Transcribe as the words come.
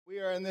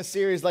are in this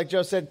series, like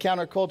Joe said,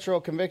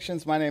 Countercultural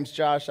Convictions. My name's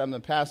Josh. I'm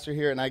the pastor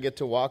here, and I get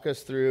to walk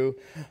us through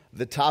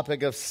the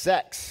topic of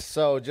sex.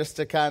 So just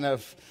to kind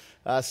of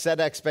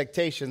set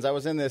expectations, I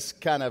was in this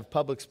kind of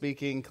public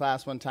speaking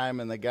class one time,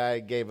 and the guy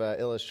gave an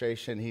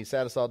illustration. He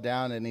sat us all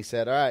down, and he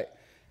said, all right,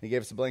 he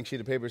gave us a blank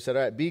sheet of paper. He said,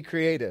 all right, be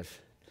creative.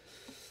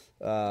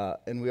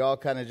 And we all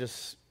kind of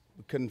just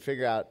couldn't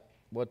figure out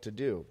what to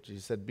do. He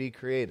said, be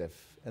creative.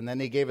 And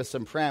then he gave us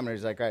some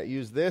parameters, like, all right,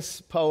 use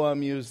this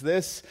poem, use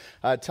this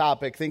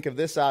topic, think of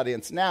this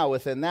audience. Now,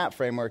 within that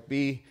framework,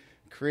 be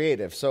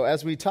creative. So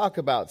as we talk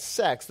about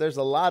sex, there's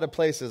a lot of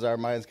places our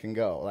minds can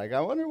go. Like,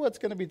 I wonder what's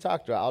going to be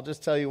talked about. I'll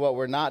just tell you what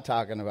we're not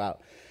talking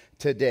about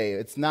today.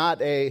 It's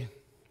not a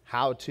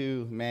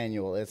how-to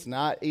manual. It's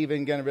not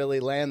even going to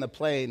really land the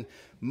plane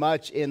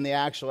much in the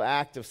actual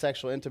act of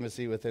sexual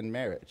intimacy within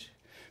marriage.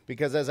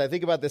 Because as I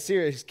think about this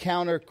series,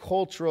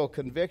 Countercultural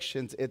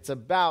Convictions, it's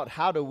about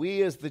how do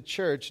we as the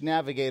church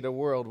navigate a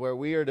world where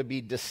we are to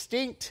be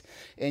distinct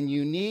and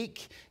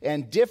unique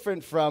and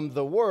different from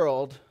the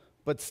world,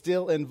 but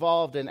still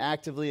involved and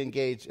actively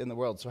engaged in the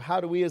world. So how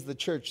do we as the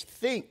church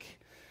think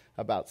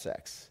about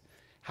sex?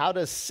 How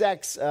does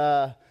sex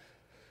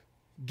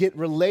get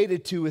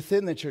related to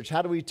within the church?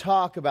 How do we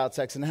talk about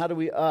sex, and how do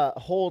we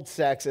hold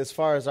sex as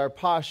far as our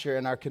posture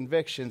and our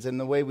convictions and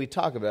the way we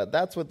talk about it?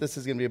 That's what this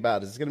is going to be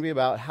about. It's going to be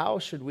about how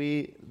should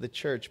we, the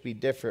church, be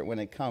different when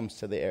it comes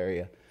to the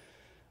area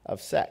of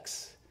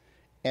sex.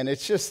 And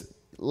it's just,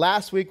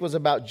 last week was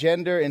about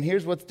gender, and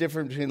here's what's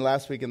different between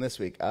last week and this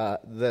week.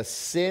 The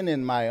sin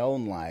in my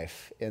own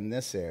life in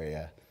this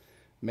area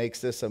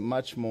makes this a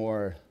much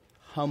more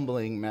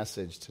humbling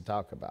message to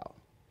talk about.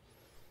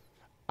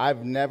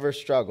 I've never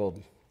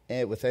struggled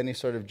with any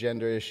sort of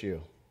gender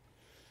issue.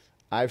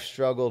 I've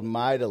struggled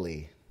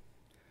mightily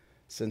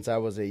since I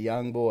was a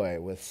young boy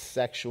with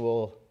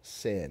sexual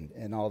sin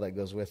and all that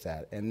goes with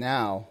that. And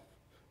now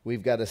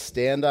we've got to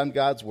stand on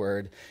God's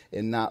word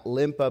and not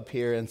limp up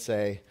here and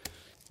say,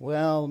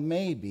 well,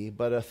 maybe,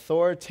 but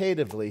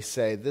authoritatively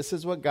say, this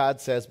is what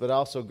God says, but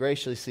also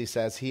graciously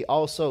says, he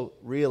also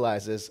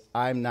realizes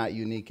I'm not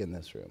unique in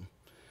this room.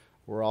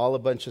 We're all a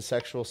bunch of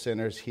sexual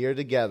sinners here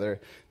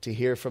together to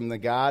hear from the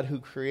God who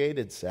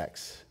created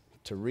sex,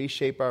 to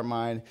reshape our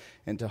mind,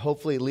 and to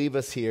hopefully leave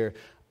us here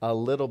a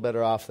little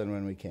better off than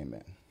when we came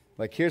in.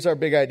 Like, here's our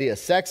big idea.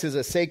 Sex is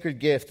a sacred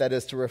gift that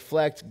is to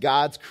reflect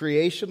God's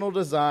creational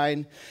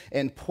design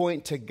and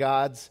point to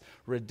God's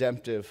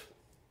redemptive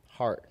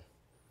heart.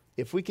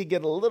 If we could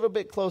get a little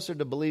bit closer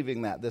to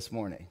believing that this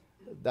morning,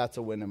 that's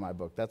a win in my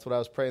book. That's what I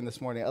was praying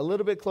this morning. A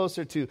little bit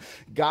closer to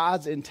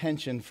God's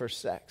intention for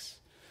sex.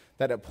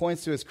 That it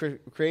points to his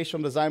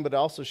creational design, but it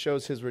also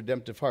shows his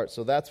redemptive heart.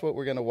 So that's what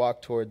we're going to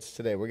walk towards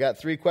today. We got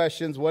 3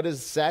 questions. What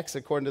is sex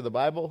according to the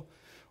Bible?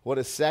 What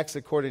is sex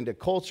according to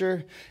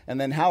culture? And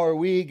then how are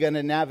we going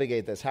to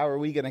navigate this? How are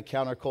we going to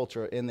counter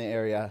culture in the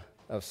area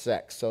of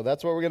sex? So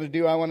that's what we're going to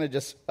do. I want to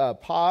just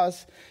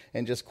pause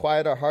and just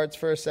quiet our hearts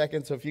for a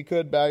second. So if you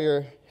could, bow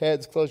your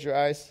heads, close your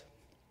eyes.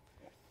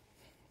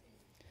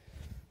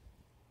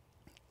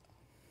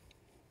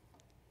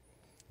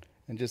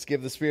 And just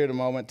give the Spirit a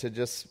moment to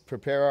just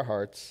prepare our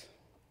hearts.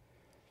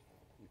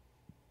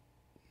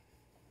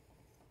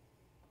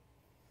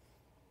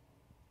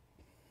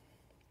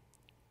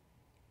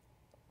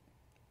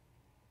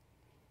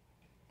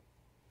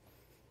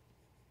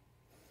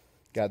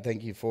 God,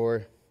 thank you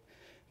for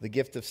the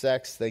gift of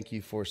sex. Thank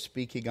you for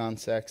speaking on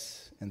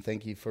sex. And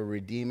thank you for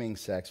redeeming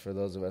sex for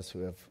those of us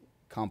who have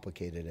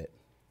complicated it.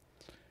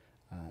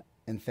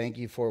 And thank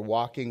you for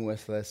walking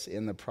with us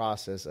in the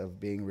process of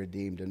being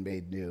redeemed and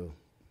made new,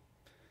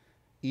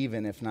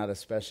 even if not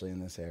especially in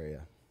this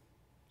area.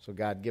 So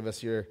God, give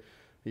us your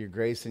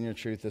grace and your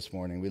truth this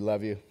morning. We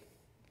love you.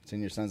 It's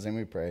in your Son's name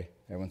we pray.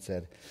 Everyone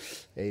said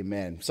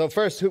amen. So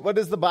first, what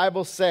does the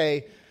Bible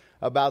say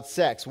about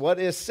sex? What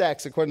is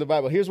sex according to the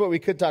Bible? Here's what we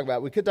could talk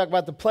about. We could talk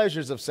about the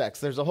pleasures of sex.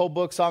 There's a whole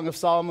book, Song of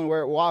Solomon,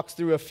 where it walks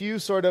through a few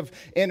sort of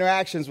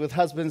interactions with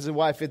husbands and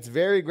wife. It's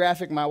very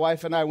graphic. My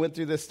wife and I went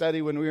through this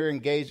study when we were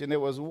engaged, and it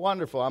was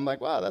wonderful. I'm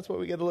like, wow, that's what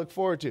we get to look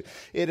forward to.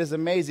 It is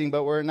amazing,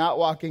 but we're not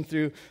walking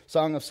through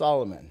Song of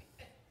Solomon.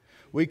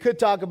 We could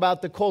talk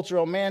about the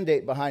cultural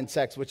mandate behind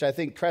sex, which I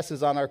think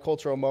presses on our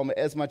cultural moment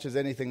as much as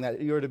anything, that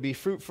you are to be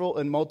fruitful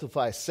and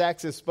multiply.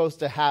 Sex is supposed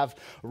to have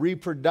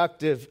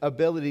reproductive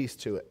abilities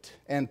to it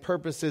and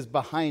purposes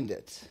behind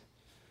it.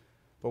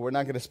 But we're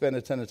not going to spend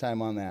a ton of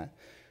time on that.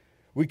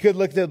 We could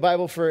look to the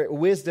Bible for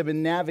wisdom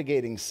in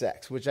navigating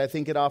sex, which I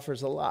think it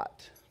offers a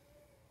lot.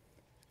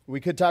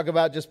 We could talk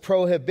about just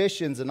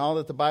prohibitions and all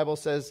that the Bible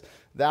says,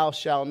 thou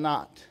shalt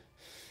not.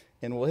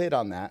 And we'll hit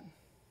on that.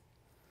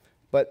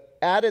 But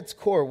at its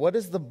core, what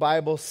does the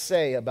Bible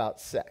say about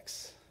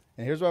sex?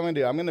 And here's what I'm going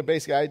to do. I'm going to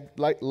basically,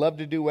 love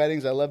to do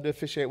weddings. I love to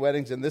officiate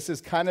weddings. And this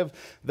is kind of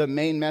the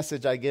main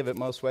message I give at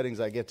most weddings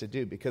I get to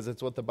do, because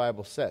it's what the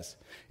Bible says.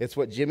 It's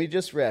what Jimmy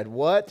just read.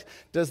 What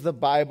does the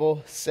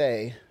Bible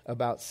say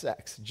about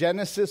sex?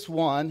 Genesis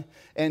 1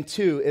 and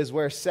 2 is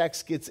where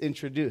sex gets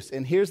introduced.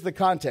 And here's the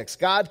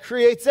context. God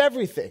creates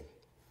everything.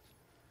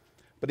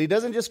 But he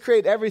doesn't just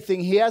create everything.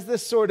 He has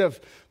this sort of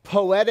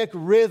poetic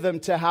rhythm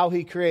to how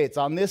he creates.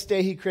 On this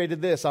day he created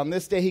this. On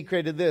this day he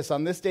created this.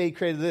 On this day he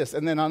created this.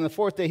 And then on the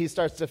fourth day he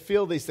starts to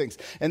feel these things.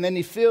 And then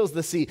he feels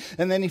the sea.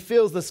 And then he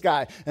feels the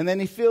sky. And then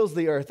he feels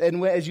the earth.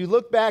 And as you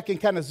look back and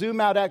kind of zoom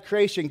out at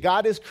creation,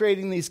 God is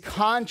creating these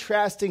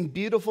contrasting,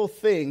 beautiful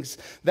things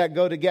that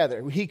go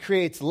together. He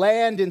creates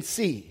land and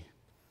sea,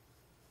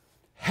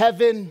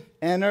 heaven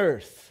and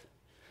earth,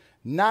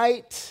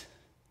 night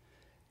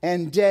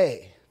and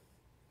day.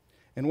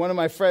 And one of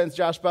my friends,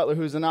 Josh Butler,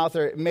 who's an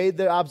author, made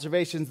the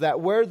observations that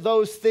where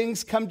those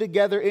things come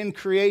together in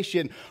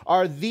creation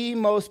are the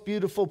most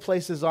beautiful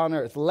places on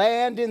earth.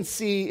 Land and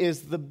sea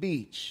is the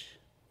beach.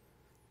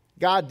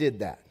 God did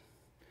that.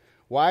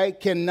 Why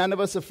can none of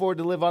us afford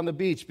to live on the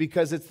beach?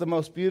 Because it's the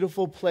most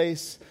beautiful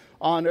place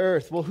on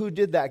earth. Well, who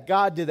did that?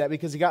 God did that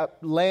because he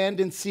got land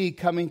and sea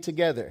coming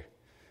together.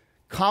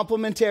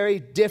 Complementary,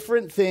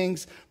 different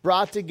things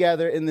brought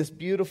together in this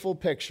beautiful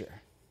picture.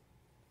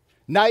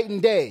 Night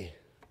and day.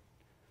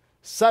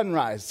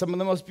 Sunrise. Some of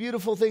the most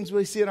beautiful things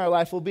we see in our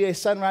life will be a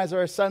sunrise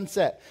or a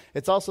sunset.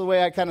 It's also the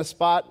way I kind of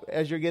spot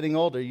as you're getting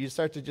older. You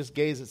start to just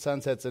gaze at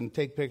sunsets and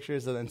take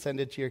pictures and then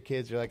send it to your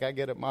kids. You're like, I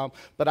get it, Mom.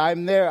 But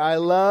I'm there. I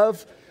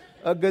love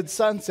a good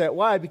sunset.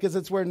 Why? Because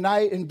it's where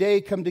night and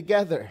day come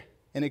together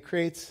and it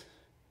creates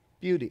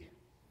beauty.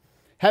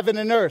 Heaven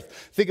and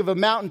earth. Think of a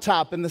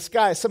mountaintop in the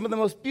sky. Some of the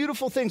most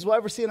beautiful things we'll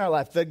ever see in our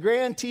life. The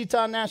Grand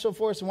Teton National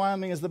Forest in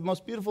Wyoming is the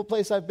most beautiful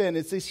place I've been.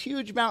 It's these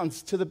huge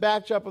mountains to the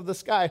backdrop of the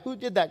sky. Who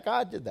did that?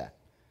 God did that.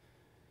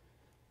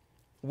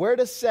 Where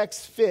does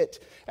sex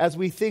fit as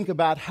we think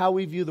about how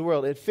we view the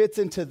world? It fits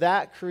into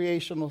that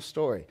creational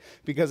story.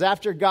 Because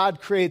after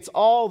God creates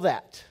all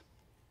that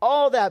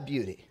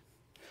beauty,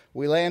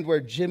 we land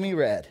where Jimmy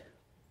read.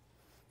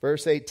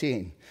 Verse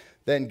 18.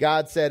 Then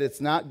God said,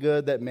 it's not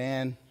good that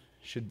man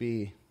should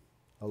be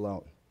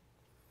alone.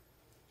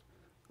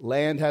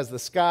 Land has the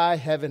sky,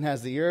 heaven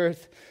has the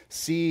earth,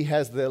 sea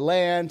has the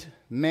land.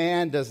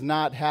 Man does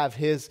not have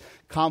his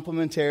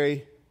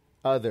complementary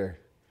other.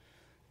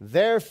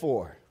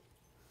 Therefore,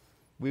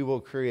 we will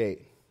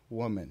create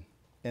woman,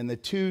 and the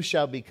two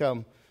shall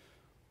become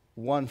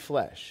one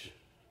flesh.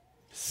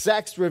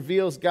 Sex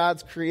reveals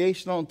God's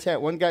creational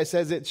intent. One guy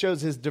says it shows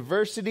his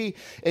diversity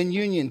and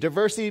union.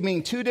 Diversity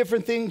meaning two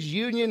different things.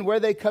 Union, where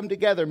they come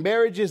together.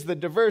 Marriage is the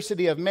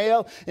diversity of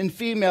male and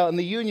female. And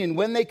the union,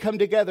 when they come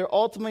together,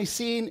 ultimately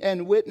seen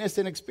and witnessed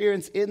and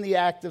experienced in the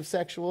act of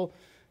sexual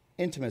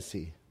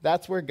intimacy.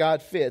 That's where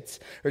God fits,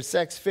 or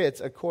sex fits,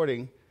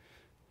 according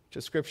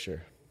to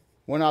Scripture.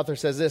 One author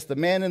says this: the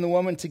man and the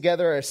woman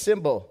together are a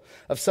symbol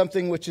of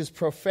something which is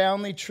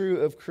profoundly true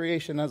of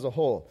creation as a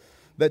whole.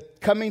 The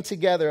coming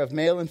together of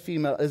male and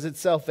female is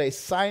itself a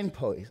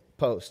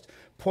signpost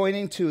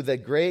pointing to the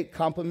great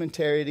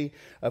complementarity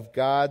of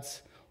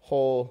God's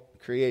whole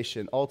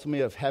creation,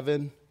 ultimately of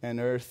heaven and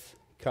earth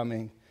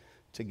coming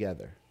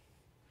together.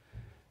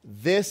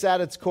 This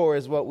at its core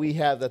is what we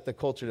have that the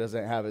culture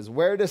doesn't have, is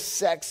where does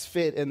sex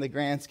fit in the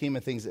grand scheme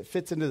of things? It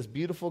fits into this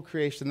beautiful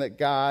creation that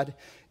God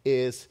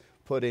is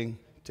putting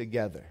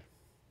together.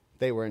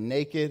 They were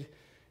naked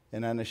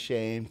and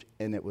unashamed,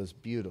 and it was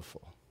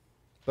beautiful.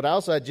 But I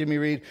also had Jimmy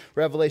read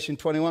Revelation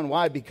 21.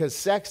 Why? Because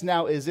sex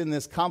now is in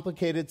this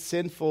complicated,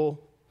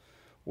 sinful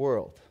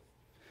world.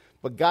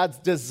 But God's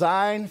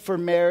design for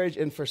marriage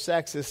and for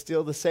sex is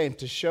still the same,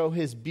 to show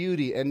his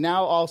beauty. And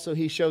now also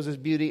he shows his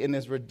beauty in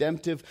his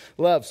redemptive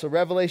love. So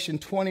Revelation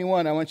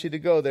 21, I want you to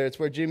go there. It's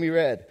where Jimmy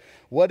read.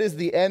 What is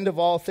the end of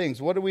all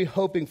things? What are we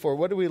hoping for?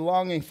 What are we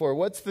longing for?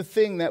 What's the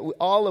thing that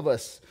all of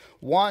us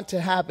want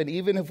to happen,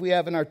 even if we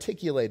haven't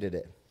articulated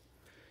it?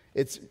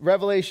 It's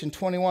Revelation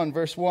 21,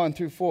 verse 1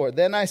 through 4.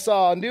 Then I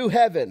saw a new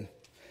heaven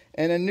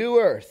and a new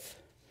earth.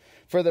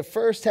 For the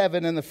first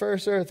heaven and the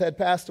first earth had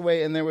passed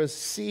away, and there was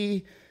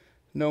sea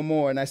no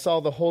more. And I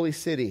saw the holy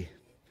city,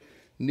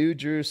 New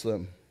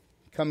Jerusalem,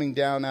 coming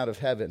down out of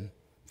heaven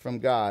from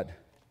God.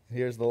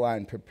 Here's the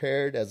line: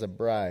 prepared as a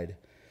bride,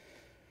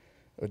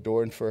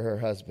 adorned for her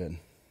husband.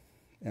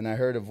 And I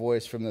heard a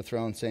voice from the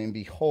throne saying,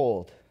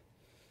 behold,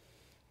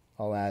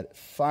 I'll add,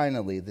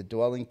 finally, the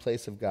dwelling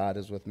place of God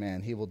is with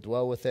man. He will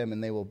dwell with them,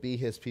 and they will be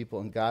his people,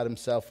 and God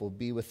himself will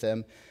be with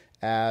them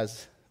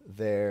as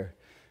their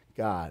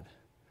God.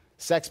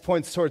 Sex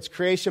points towards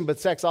creation,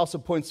 but sex also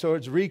points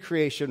towards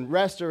recreation,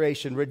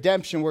 restoration,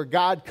 redemption, where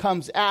God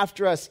comes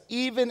after us,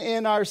 even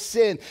in our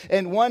sin.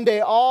 And one day,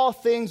 all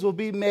things will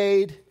be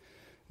made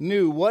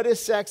new. What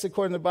is sex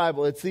according to the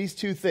Bible? It's these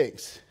two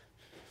things.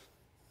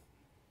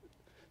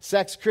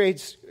 Sex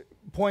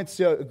points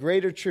to a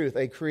greater truth,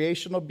 a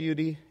creational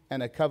beauty,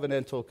 and a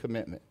covenantal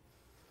commitment.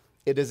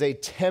 It is a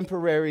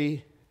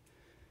temporary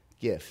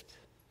gift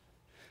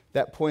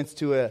that points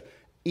to an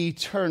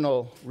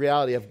eternal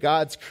reality of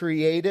God's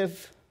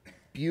creative,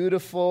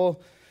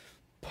 beautiful,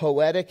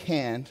 poetic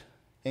hand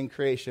in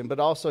creation, but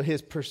also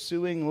his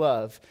pursuing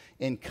love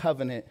in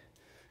covenant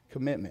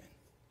commitment.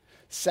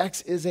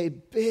 Sex is a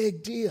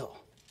big deal.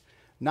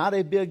 Not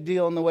a big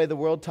deal in the way the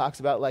world talks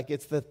about, like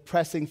it's the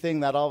pressing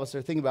thing that all of us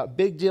are thinking about.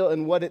 Big deal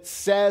in what it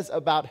says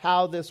about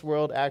how this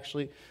world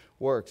actually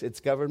works. It's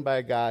governed by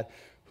a God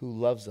who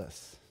loves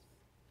us,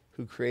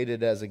 who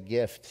created it as a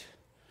gift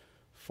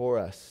for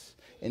us.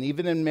 And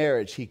even in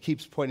marriage, he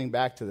keeps pointing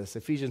back to this.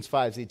 Ephesians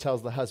 5, he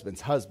tells the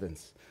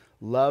husbands,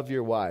 love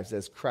your wives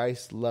as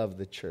Christ loved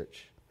the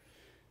church,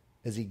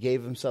 as he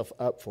gave himself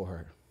up for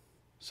her,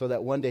 so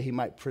that one day he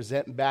might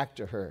present back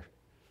to her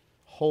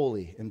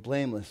holy and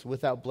blameless,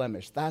 without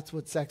blemish. That's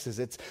what sex is.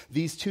 It's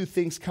these two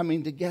things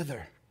coming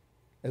together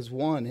as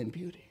one in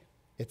beauty.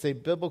 It's a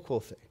biblical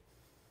thing.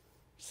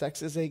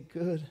 Sex is a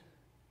good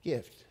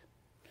gift.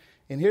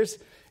 And here's,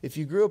 if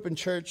you grew up in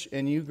church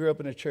and you grew up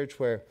in a church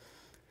where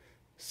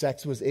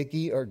sex was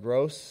icky or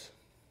gross,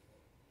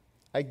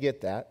 I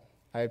get that.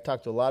 I've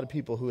talked to a lot of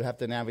people who have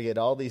to navigate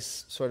all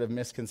these sort of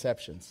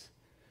misconceptions.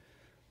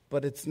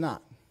 But it's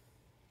not.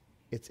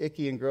 It's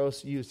icky and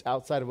gross used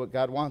outside of what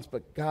God wants,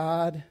 but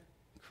God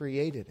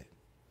created it.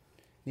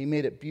 He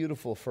made it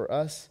beautiful for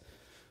us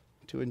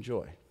to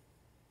enjoy.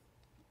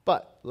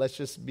 But let's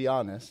just be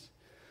honest.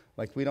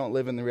 Like, we don't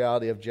live in the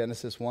reality of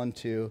Genesis 1,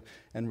 2,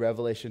 and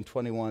Revelation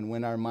 21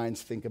 when our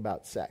minds think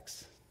about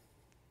sex.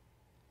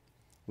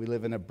 We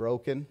live in a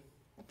broken,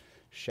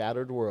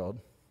 shattered world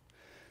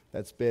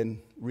that's been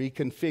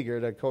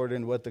reconfigured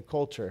according to what the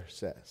culture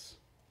says.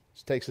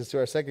 Which takes us to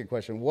our second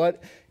question.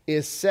 What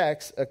is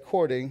sex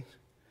according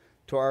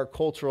to our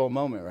cultural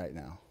moment right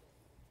now?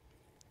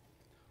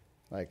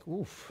 Like,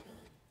 oof.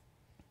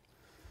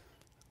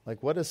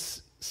 Like, what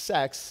is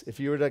sex, if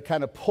you were to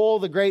kind of pull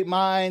the great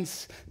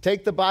minds,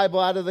 take the Bible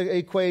out of the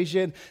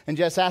equation, and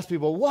just ask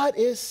people, what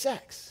is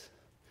sex?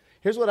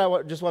 Here's what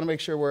I just want to make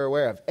sure we're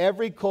aware of.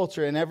 Every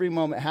culture in every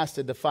moment has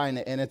to define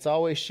it, and it's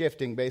always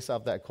shifting based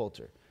off that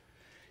culture.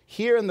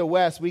 Here in the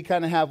West, we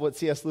kind of have what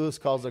C.S. Lewis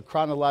calls a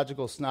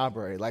chronological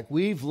snobbery. Like,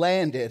 we've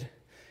landed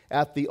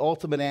at the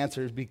ultimate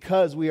answers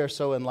because we are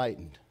so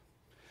enlightened.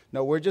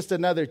 No, we're just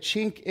another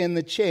chink in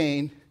the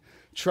chain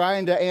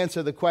trying to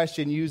answer the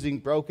question using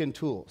broken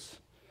tools.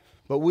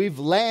 But we've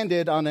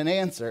landed on an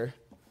answer.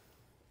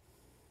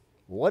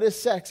 What is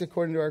sex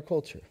according to our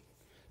culture?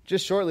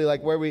 Just shortly,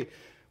 like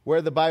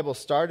where the Bible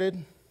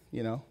started,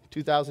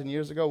 2,000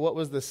 years ago, what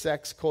was the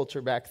sex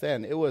culture back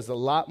then? It was a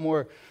lot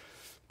more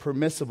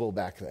permissible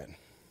back then.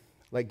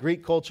 Like,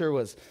 Greek culture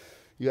was,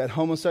 you had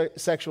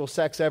homosexual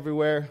sex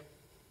everywhere.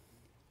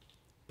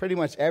 Pretty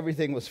much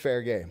everything was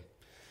fair game.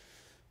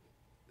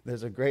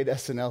 There's a great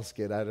SNL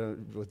skit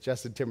with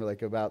Justin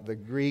Timberlake about the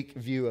Greek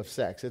view of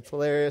sex. It's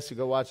hilarious. You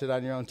go watch it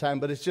on your own time.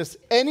 But it's just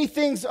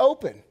anything's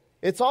open.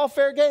 It's all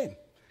fair game.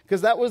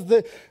 Because that was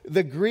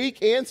the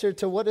Greek answer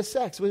to what is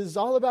sex. It was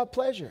all about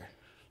pleasure.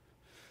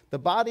 The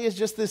body is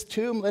just this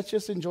tomb. Let's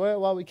just enjoy it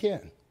while we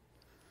can.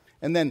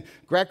 And then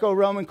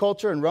Greco-Roman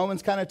culture, and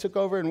Romans kind of took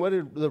over. And what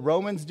did the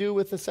Romans do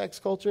with the sex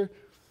culture?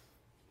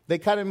 They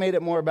kind of made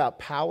it more about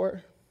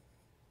power.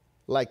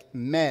 Like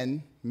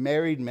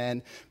married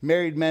men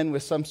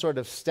with some sort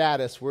of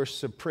status were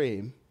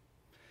supreme,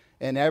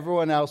 and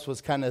everyone else was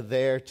kind of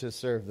there to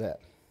serve them.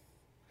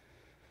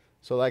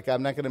 So, like,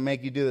 I'm not going to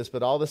make you do this,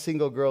 but all the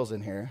single girls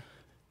in here,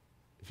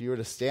 if you were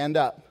to stand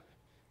up,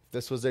 if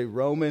this was a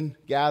Roman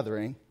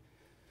gathering,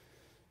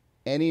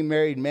 any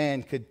married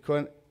man could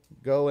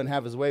go and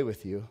have his way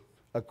with you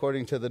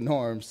according to the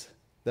norms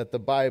that the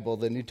Bible,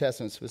 the New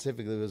Testament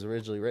specifically, was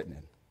originally written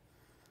in.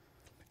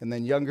 And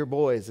then younger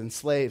boys and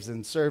slaves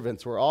and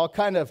servants were all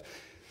kind of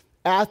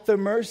at the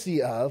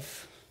mercy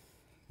of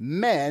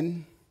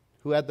men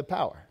who had the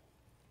power.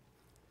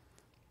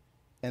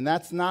 And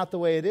that's not the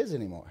way it is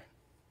anymore.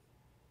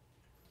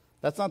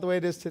 That's not the way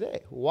it is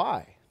today.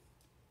 Why?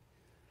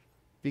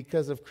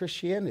 Because of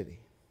Christianity.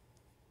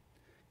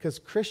 Because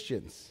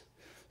Christians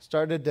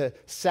started to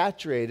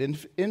saturate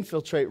and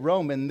infiltrate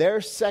Rome, and their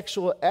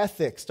sexual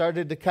ethics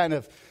started to kind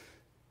of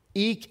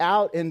eke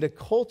out into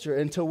culture,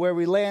 into where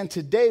we land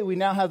today. We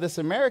now have this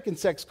American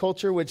sex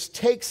culture which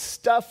takes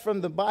stuff from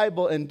the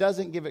Bible and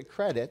doesn't give it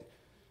credit.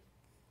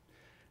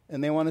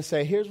 And they want to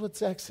say, here's what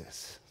sex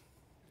is.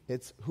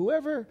 It's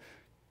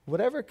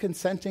whatever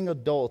consenting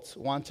adults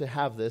want to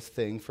have this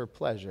thing for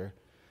pleasure,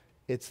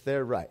 it's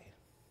their right.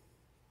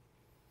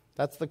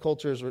 That's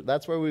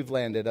where we've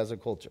landed as a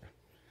culture.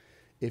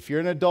 If you're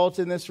an adult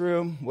in this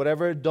room,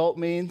 whatever adult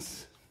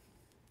means,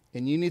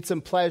 and you need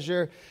some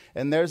pleasure,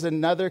 and there's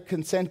another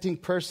consenting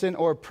person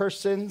or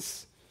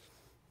persons,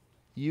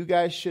 you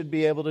guys should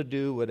be able to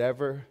do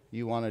whatever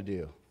you want to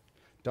do.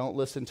 Don't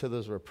listen to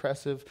those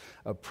repressive,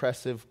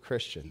 oppressive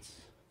Christians.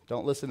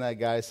 Don't listen to that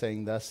guy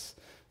saying, thus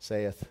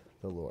saith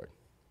the Lord.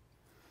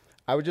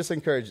 I would just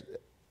encourage,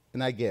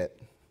 and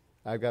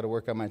I've got to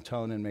work on my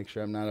tone and make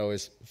sure I'm not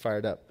always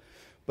fired up.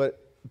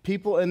 But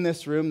people in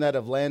this room that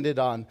have landed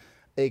on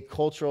a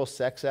cultural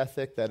sex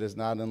ethic that is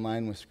not in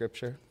line with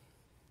Scripture,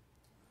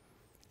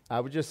 I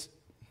would just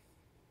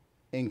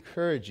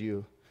encourage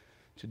you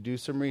to do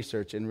some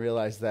research and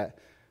realize that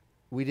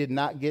we did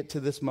not get to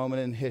this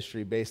moment in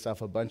history based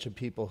off a bunch of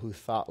people who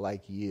thought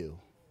like you.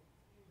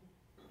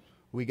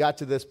 We got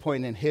to this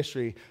point in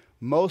history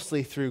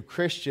mostly through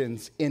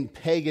Christians in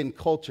pagan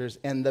cultures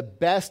and the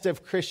best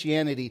of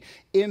Christianity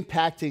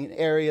impacting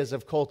areas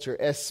of culture,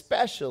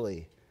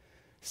 especially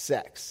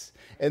sex.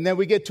 And then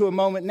we get to a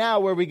moment now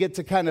where we get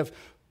to kind of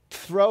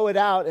throw it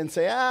out and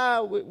say,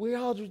 we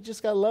all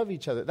just got to love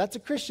each other. That's a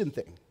Christian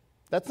thing.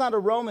 That's not a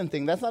Roman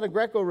thing. That's not a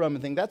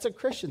Greco-Roman thing. That's a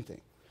Christian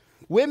thing.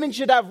 Women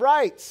should have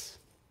rights.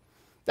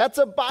 That's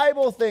a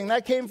Bible thing.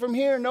 That came from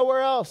here,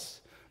 nowhere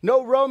else.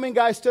 No Roman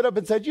guy stood up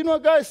and said, you know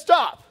what, guys,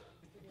 stop.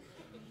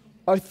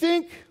 I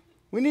think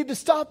we need to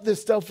stop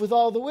this stuff with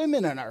all the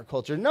women in our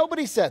culture.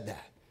 Nobody said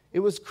that.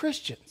 It was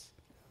Christians.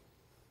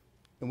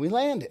 And we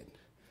landed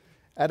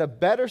at a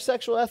better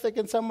sexual ethic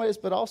in some ways,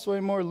 but also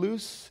a more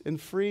loose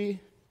and free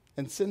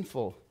and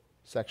sinful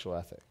sexual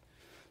ethic.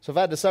 So if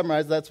I had to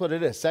summarize, that's what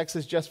it is. Sex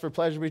is just for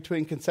pleasure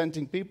between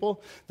consenting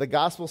people. The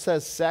gospel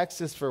says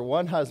sex is for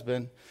one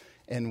husband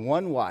and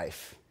one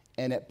wife,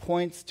 and it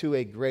points to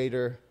a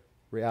greater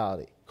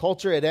reality.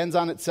 Culture, it ends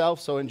on itself,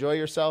 so enjoy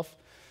yourself.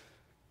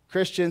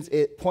 Christians,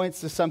 it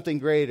points to something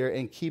greater,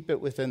 and keep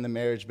it within the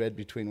marriage bed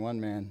between one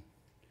man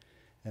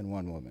and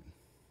one woman.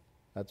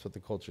 That's what the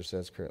culture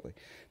says currently.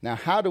 Now,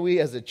 how do we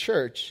as a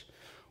church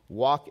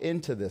walk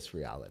into this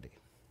reality?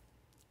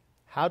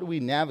 How do we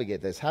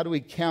navigate this? How do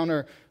we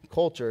counter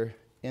culture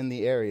in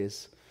the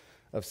areas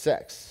of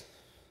sex?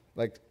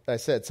 Like I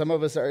said, some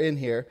of us are in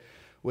here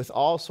with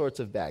all sorts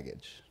of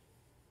baggage.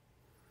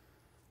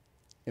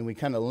 And we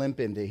kind of limp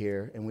into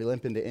here, and we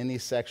limp into any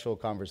sexual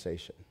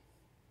conversation.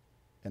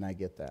 And I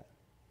get that.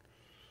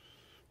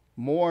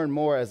 More and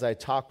more as I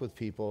talk with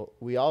people,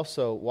 we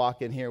also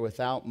walk in here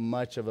without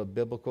much of a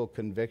biblical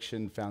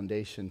conviction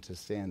foundation to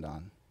stand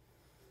on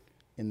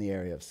in the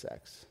area of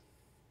sex.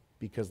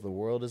 Because the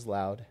world is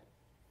loud.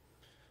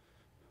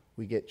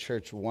 We get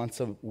church once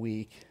a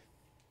week.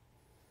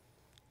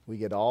 We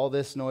get all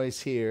this noise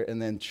here,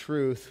 and then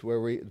truth,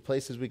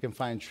 places we can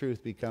find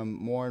truth become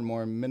more and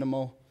more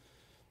minimal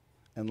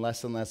and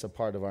less a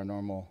part of our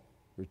normal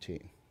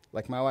routine.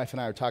 Like my wife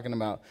and I are talking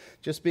about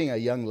just being a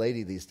young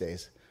lady these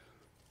days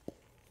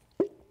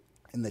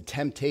and the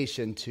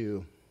temptation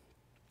to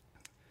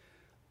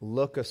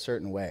look a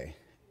certain way.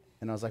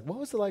 And I was like, what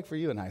was it like for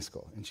you in high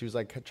school? And she was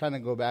like trying to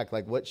go back,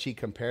 like what she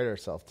compared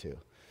herself to.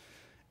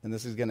 And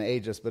this is going to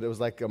age us, but it was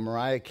like a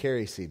Mariah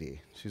Carey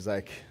CD. She's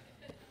like,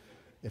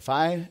 if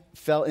I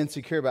felt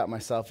insecure about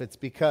myself, it's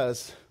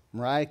because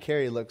Mariah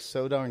Carey looks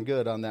so darn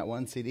good on that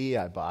one CD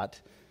I bought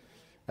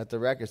at the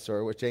record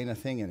store, which ain't a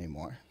thing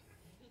anymore.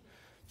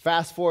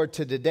 Fast forward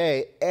to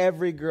today,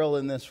 every girl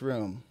in this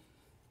room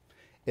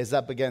is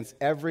up against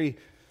every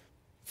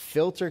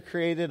filter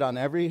created on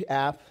every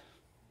app,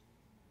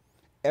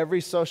 every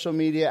social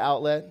media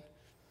outlet.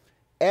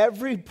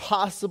 Every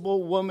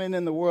possible woman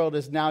in the world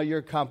is now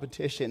your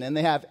competition, and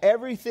they have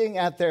everything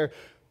at their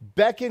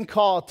beck and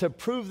call to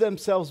prove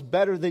themselves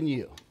better than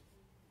you.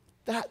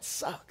 That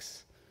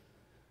sucks.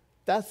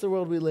 That's the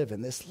world we live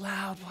in. This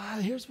loud, wow,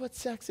 here's what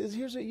sex is.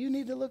 Here's what you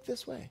need to look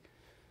this way.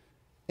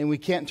 And we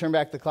can't turn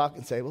back the clock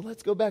and say, well,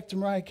 let's go back to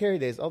Mariah Carey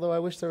days, although I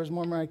wish there was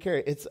more Mariah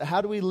Carey. It's how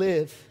do we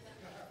live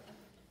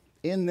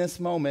in this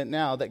moment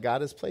now that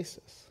God has placed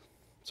us?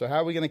 So how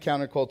are we going to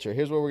counter culture?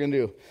 Here's what we're going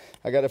to do.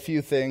 I got a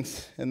few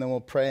things, and then we'll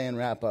pray and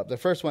wrap up. The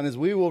first one is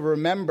we will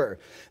remember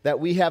that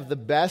we have the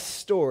best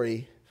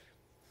story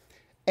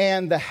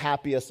and the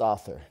happiest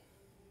author.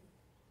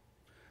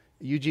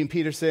 Eugene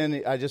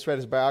Peterson, I just read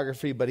his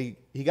biography, but he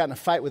got in a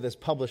fight with his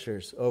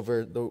publishers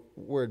over the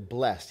word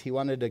blessed. He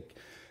wanted to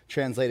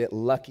translate it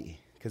lucky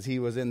because he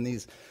was in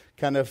these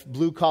kind of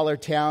blue-collar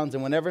towns,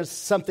 and whenever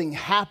something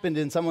happened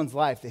in someone's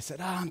life, they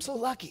said, I'm so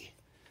lucky.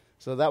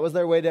 So that was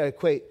their way to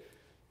equate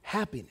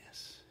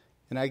happiness.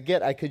 And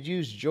I could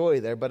use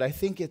joy there, but I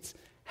think it's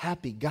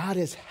happy. God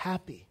is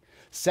happy.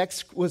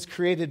 Sex was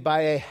created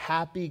by a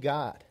happy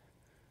God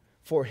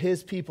for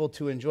his people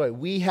to enjoy.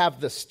 We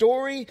have the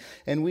story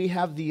and we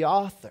have the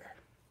author.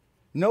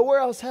 Nowhere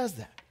else has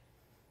that.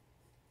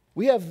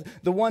 We have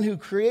the one who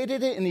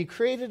created it, and he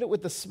created it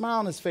with a smile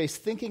on his face,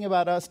 thinking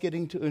about us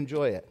getting to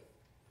enjoy it.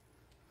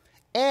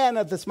 And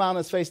at the smile on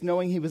his face,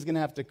 knowing he was going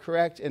to have to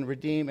correct and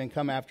redeem and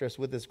come after us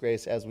with his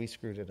grace as we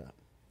screwed it up.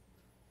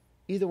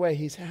 Either way,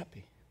 he's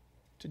happy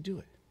to do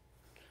it.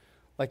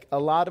 Like a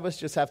lot of us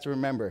just have to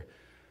remember,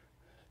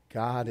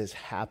 God is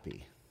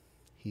happy.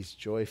 He's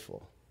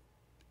joyful.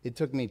 It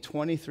took me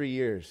 23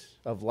 years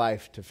of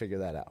life to figure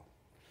that out.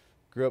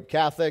 Grew up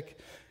Catholic,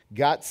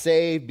 got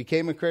saved,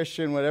 became a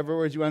Christian, whatever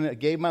words you want,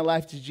 gave my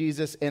life to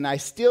Jesus, and I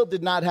still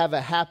did not have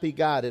a happy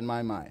God in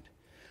my mind.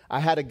 I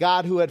had a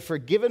God who had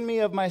forgiven me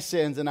of my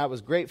sins, and I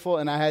was grateful,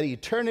 and I had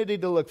eternity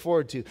to look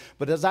forward to.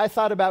 But as I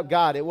thought about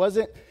God, it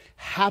wasn't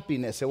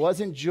happiness. It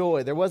wasn't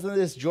joy. There wasn't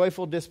this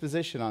joyful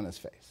disposition on his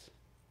face.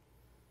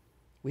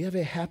 We have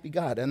a happy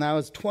God. And I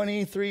was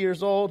 23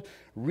 years old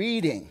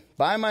reading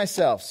by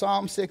myself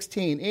Psalm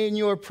 16. In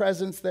your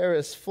presence there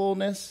is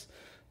fullness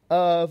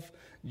of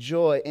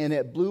joy. And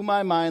it blew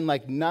my mind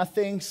like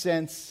nothing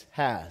since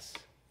has.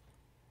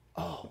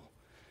 Oh,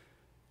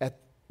 at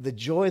the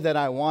joy that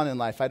I want in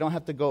life, I don't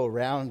have to go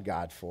around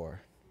God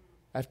for.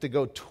 I have to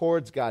go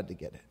towards God to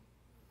get it.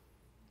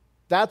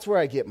 That's where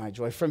I get my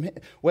joy from.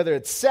 Whether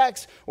it's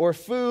sex or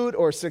food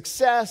or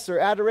success or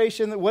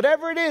adoration,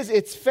 whatever it is,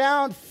 it's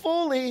found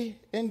fully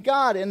in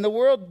God. And the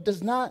world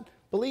does not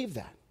believe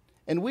that.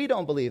 And we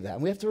don't believe that.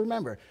 And we have to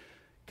remember,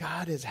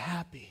 God is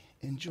happy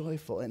and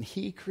joyful, and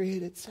he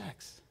created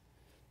sex.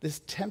 This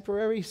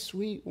temporary,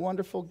 sweet,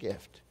 wonderful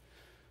gift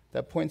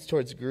that points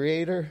towards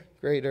greater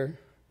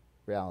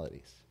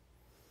realities.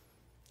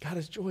 God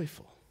is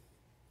joyful,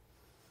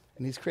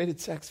 and he's created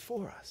sex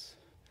for us.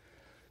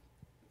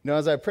 You know,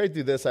 as I prayed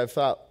through this, I've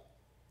thought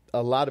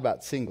a lot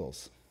about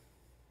singles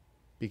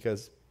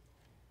because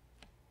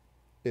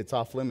it's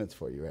off limits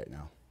for you right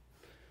now.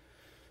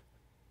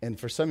 And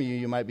for some of you,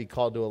 you might be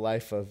called to a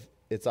life of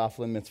it's off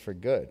limits for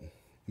good.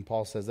 And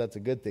Paul says that's a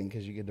good thing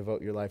because you can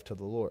devote your life to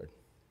the Lord.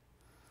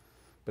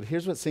 But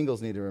here's what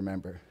singles need to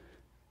remember.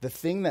 The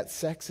thing that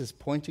sex is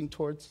pointing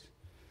towards,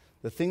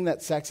 the thing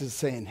that sex is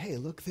saying, hey,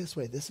 look this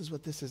way, this is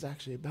what this is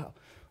actually about.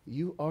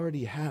 You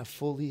already have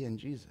fully in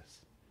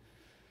Jesus.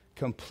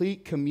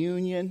 Complete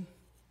communion,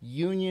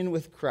 union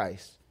with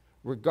Christ.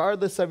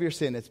 Regardless of your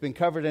sin, it's been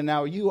covered, and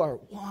now you are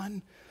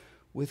one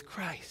with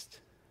Christ.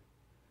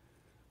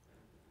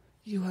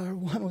 You are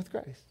one with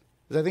Christ.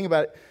 As I think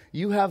about it,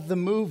 you have the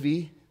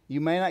movie. You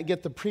may not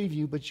get the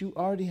preview, but you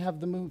already have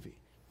the movie.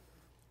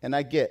 And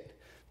I get,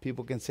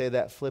 people can say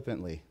that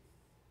flippantly.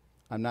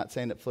 I'm not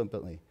saying it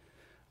flippantly.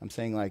 I'm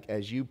saying, like,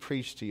 as you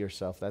preach to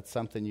yourself, that's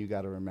something you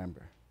got to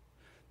remember.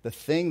 The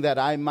thing that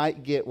I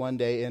might get one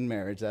day in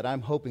marriage that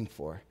I'm hoping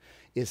for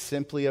is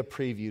simply a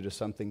preview to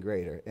something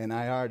greater. And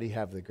I already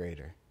have the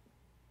greater.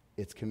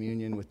 It's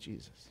communion with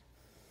Jesus.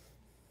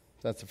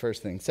 That's the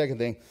first thing. Second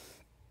thing,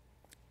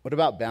 what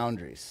about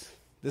boundaries?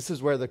 This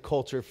is where the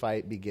culture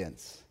fight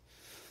begins.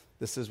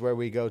 This is where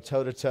we go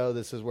toe-to-toe.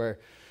 This is where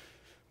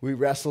we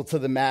wrestle to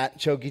the mat,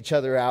 choke each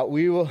other out.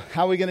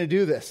 How are we going to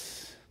do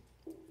this?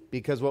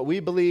 Because what we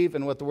believe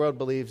and what the world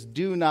believes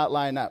do not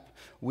line up.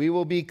 We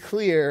will be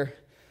clear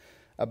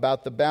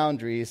about the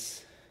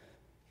boundaries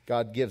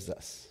God gives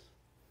us.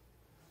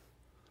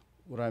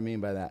 What do I mean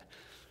by that?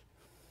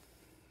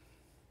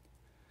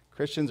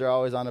 Christians are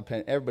always on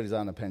everybody's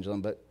on a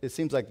pendulum, but it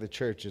seems like the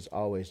church is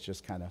always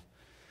just kind of,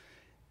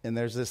 and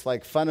there's this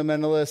like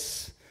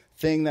fundamentalist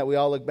thing that we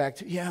all look back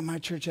to. Yeah, my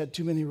church had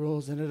too many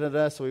rules,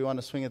 so we want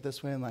to swing it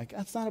this way. And like,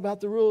 that's not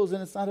about the rules,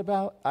 and it's not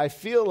about, I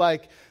feel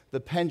like the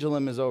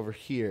pendulum is over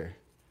here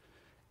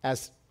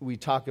as we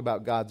talk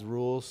about God's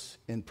rules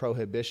and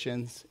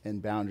prohibitions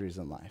and boundaries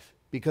in life.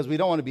 Because we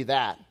don't want to be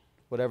that,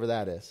 whatever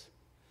that is.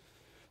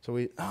 So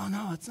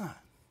no, it's not.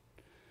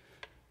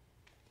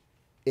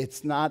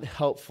 It's not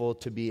helpful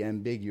to be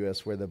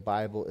ambiguous where the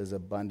Bible is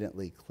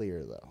abundantly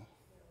clear,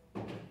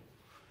 though.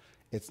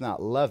 It's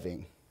not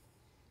loving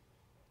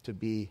to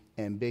be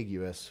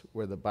ambiguous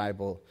where the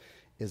Bible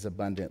is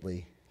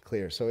abundantly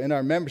clear. So in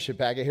our membership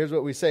packet, here's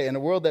what we say. In a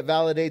world that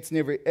validates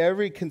nearly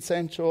every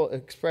consensual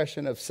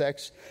expression of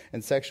sex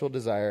and sexual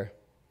desire,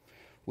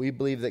 we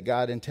believe that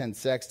God intends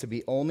sex to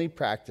be only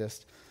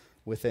practiced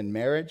within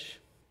marriage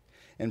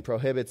and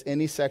prohibits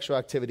any sexual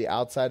activity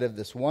outside of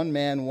this one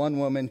man, one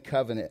woman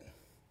covenant.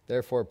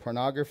 Therefore,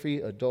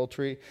 pornography,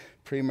 adultery,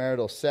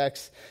 premarital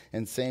sex,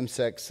 and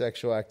same-sex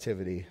sexual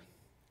activity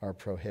are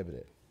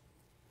prohibited.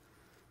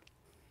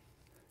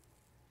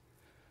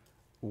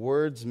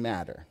 Words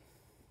matter.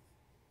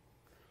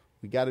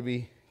 We got to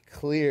be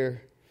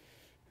clear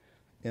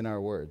in our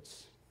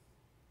words.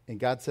 And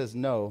God says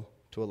no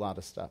to a lot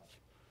of stuff.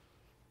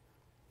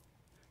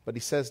 But he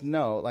says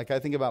no, like I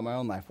think about my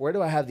own life. Where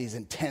do I have these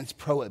intense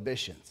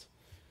prohibitions?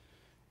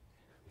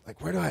 Like,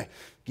 where do I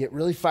get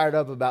really fired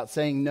up about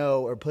saying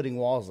no or putting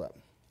walls up?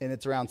 And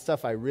it's around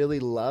stuff I really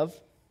love,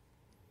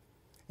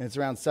 and it's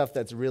around stuff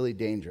that's really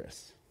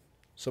dangerous.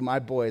 So my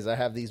boys, I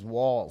have these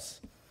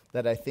walls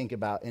that I think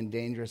about in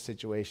dangerous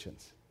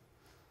situations.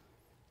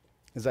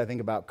 As I think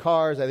about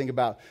cars, I think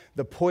about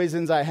the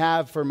poisons I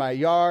have for my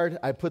yard.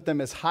 I put them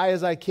as high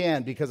as I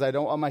can because I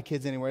don't want my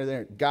kids anywhere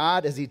there.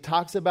 God, as he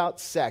talks about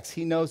sex,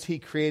 he knows he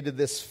created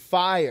this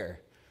fire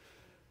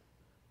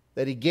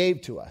that he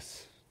gave to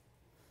us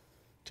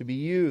to be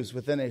used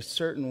within a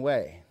certain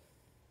way.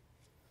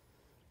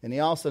 And he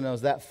also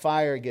knows that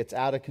fire gets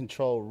out of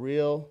control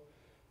real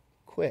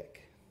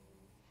quick.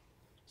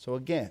 So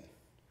again,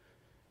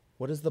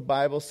 what does the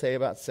Bible say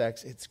about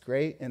sex? It's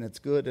great and it's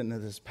good and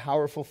it is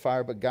powerful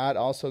fire, but God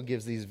also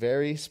gives these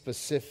very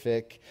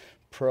specific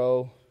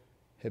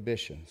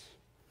prohibitions.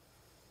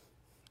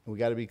 We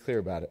got to be clear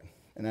about it.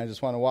 And I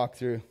just want to walk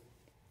through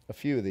a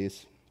few of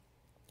these.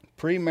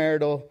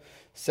 Premarital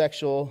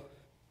sexual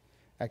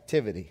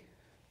activity.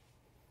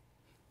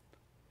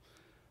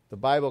 The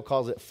Bible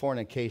calls it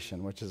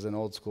fornication, which is an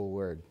old school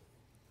word.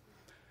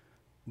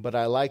 But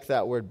I like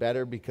that word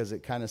better because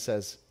it kind of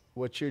says,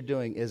 what you're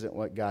doing isn't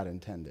what God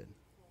intended.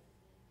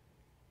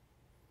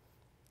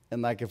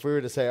 And like if we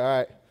were to say, all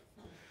right,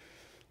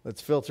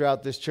 let's filter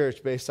out this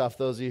church based off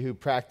those of you who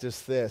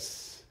practice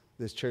this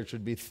church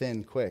would be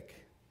thin quick.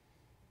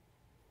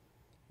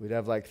 We'd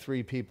have like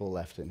 3 people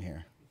left in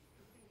here.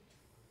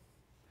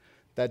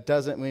 That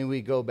doesn't mean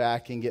we go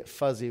back and get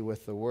fuzzy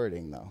with the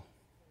wording, though.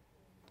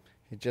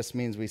 It just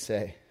means we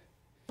say,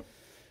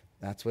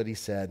 that's what he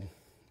said.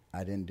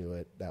 I didn't do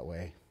it that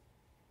way.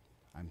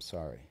 I'm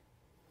sorry.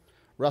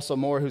 Russell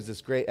Moore, who's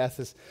this great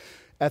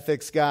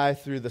ethics guy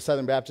through the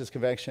Southern Baptist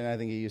Convention, I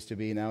think he used to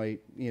be. Now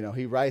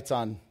he writes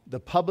on the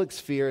public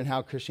sphere and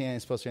how Christianity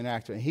is supposed to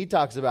interact with it. He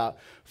talks about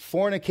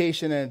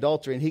fornication and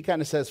adultery, and he kind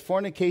of says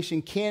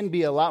fornication can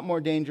be a lot more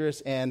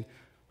dangerous and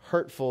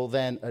hurtful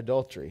than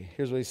adultery.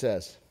 Here's what he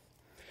says.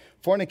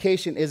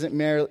 Fornication isn't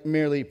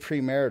merely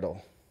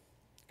premarital,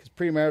 because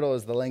premarital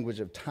is the language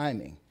of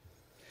timing.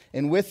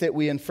 And with it,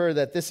 we infer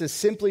that this is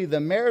simply the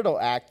marital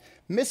act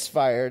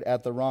misfired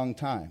at the wrong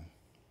time.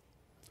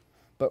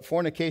 But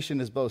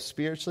fornication is both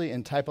spiritually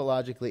and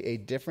typologically a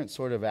different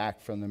sort of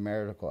act from the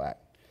marital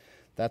act.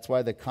 That's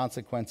why the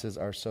consequences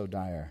are so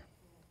dire.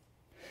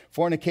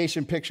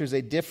 Fornication pictures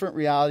a different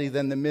reality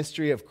than the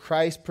mystery of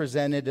Christ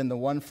presented in the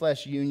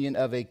one-flesh union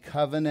of a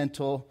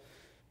covenantal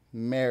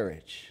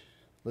marriage.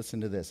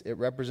 Listen to this. It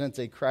represents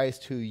a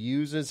Christ who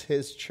uses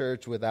his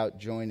church without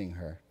joining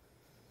her,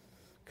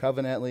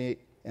 covenantally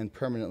and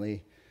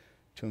permanently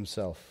to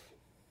himself.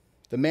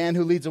 The man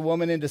who leads a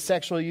woman into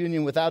sexual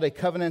union without a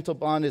covenantal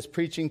bond is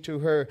preaching to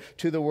her,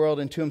 to the world,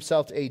 and to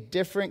himself a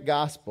different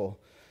gospel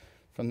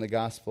from the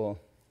gospel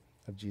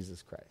of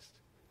Jesus Christ.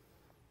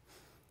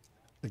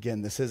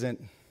 Again, this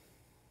isn't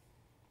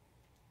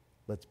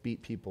let's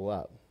beat people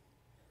up,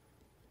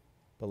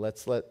 but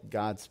let's let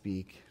God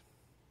speak.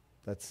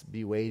 Let's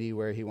be weighty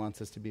where he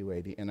wants us to be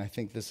weighty. And I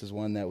think this is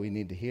one that we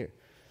need to hear.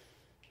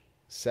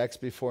 Sex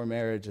before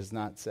marriage is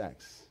not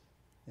sex.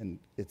 And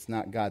it's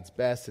not God's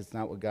best. It's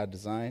not what God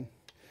designed.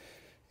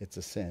 It's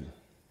a sin.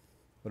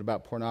 What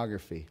about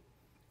pornography?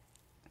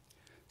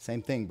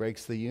 Same thing,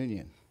 breaks the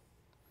union.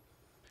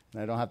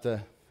 And I don't have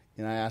to,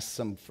 I asked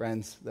some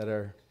friends that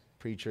are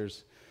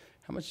preachers,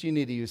 how much do you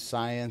need to use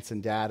science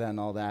and data and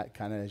all that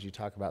kind of as you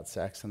talk about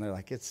sex? And they're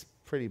like, it's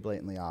pretty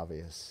blatantly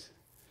obvious.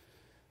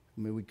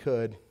 I mean, we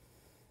could,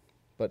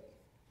 but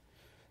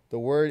the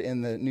word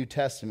in the New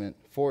Testament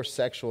for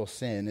sexual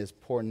sin is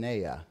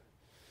porneia.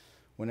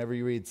 Whenever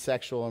you read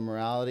sexual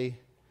immorality,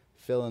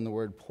 fill in the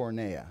word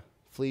porneia.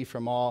 Flee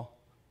from all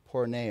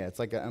porneia. It's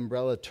like an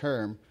umbrella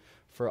term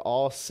for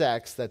all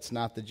sex that's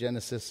not the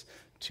Genesis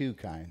 2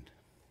 kind.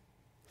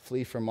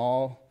 Flee from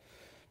all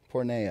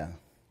porneia.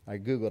 I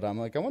Googled, I'm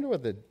like, I wonder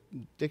what the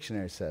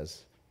dictionary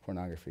says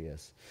pornography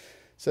is.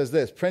 It says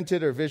this,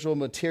 printed or visual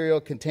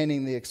material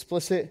containing the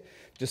explicit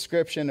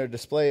description or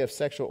display of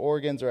sexual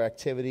organs or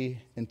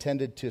activity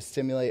intended to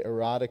stimulate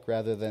erotic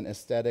rather than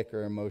aesthetic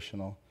or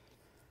emotional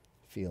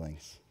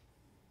feelings.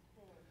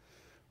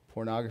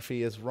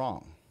 Pornography is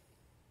wrong.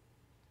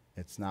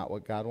 It's not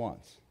what God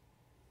wants.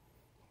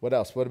 What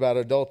else? What about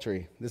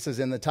adultery? This is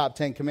in the top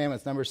 10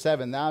 commandments. Number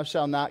 7, thou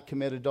shalt not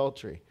commit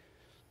adultery.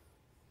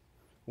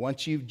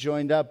 Once you've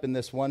joined up in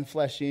this one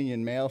flesh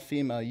union, male,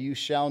 female, you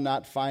shall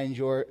not find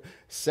your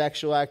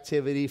sexual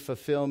activity,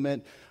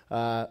 fulfillment,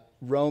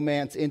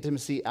 romance,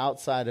 intimacy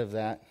outside of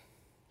that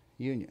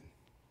union.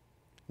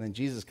 And then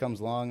Jesus comes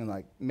along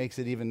and makes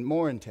it even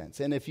more intense.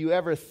 And if you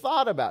ever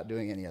thought about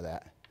doing any of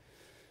that,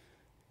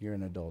 you're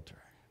an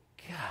adulterer.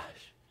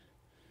 Gosh.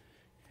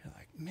 You're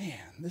like, man,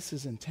 this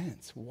is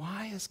intense.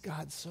 Why is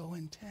God so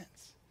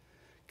intense?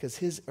 Because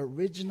his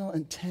original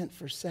intent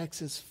for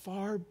sex is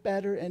far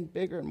better and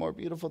bigger and more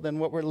beautiful than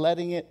what we're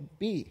letting it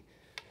be.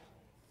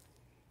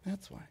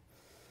 That's why.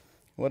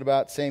 What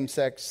about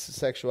same-sex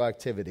sexual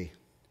activity?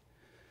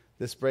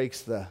 This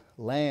breaks the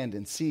land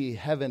and sea,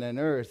 heaven and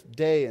earth,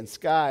 day and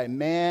sky,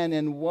 man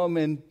and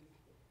woman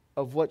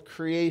of what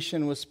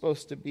creation was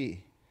supposed to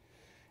be.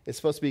 It's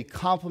supposed to be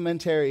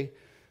complementary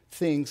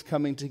things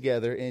coming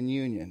together in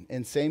union.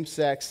 And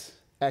same-sex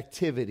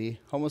activity,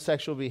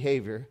 homosexual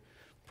behavior,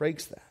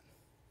 breaks that.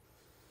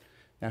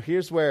 Now,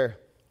 here's where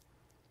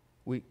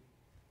we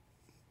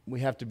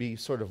have to be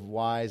sort of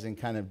wise and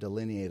kind of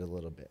delineate a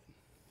little bit.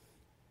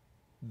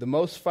 The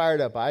most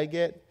fired up I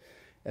get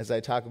as I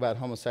talk about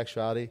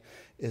homosexuality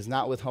is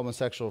not with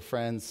homosexual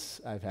friends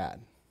I've had.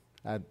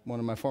 One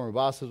of my former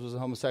bosses was a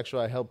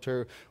homosexual. I helped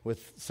her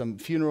with some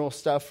funeral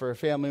stuff for a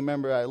family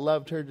member. I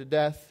loved her to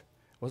death.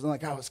 It wasn't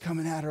like I was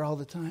coming at her all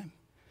the time.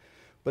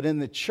 But in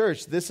the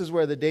church, this is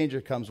where the danger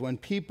comes. When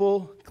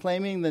people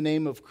claiming the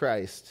name of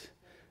Christ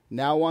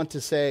now want to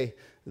say,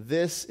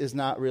 this is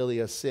not really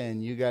a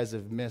sin. You guys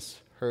have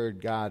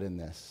misheard God in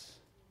this.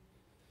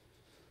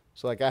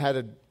 So I had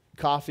a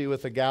coffee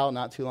with a gal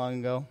not too long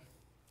ago,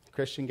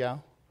 Christian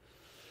gal.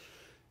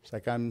 She's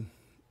like, I'm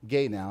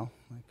gay now.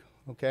 I'm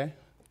like, okay,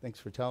 thanks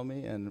for telling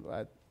me. And,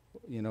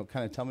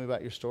 kind of tell me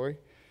about your story.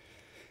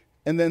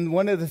 And then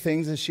one of the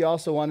things is she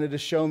also wanted to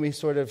show me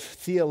sort of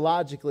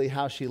theologically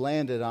how she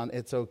landed on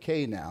it's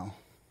okay now.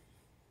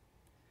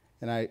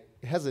 And I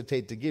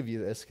hesitate to give you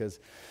this because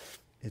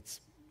it's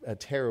a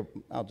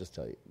terrible, I'll just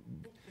tell you.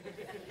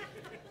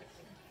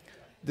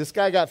 This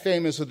guy got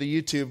famous with a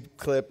YouTube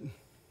clip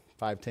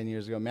 5-10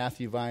 years ago.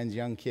 Matthew Vines,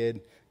 young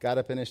kid, got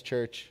up in his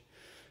church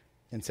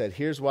and said,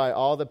 here's why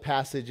all the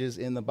passages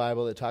in the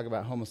Bible that talk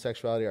about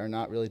homosexuality are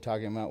not really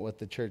talking about what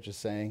the church is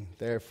saying.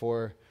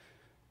 Therefore,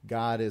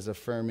 God is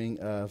affirming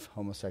of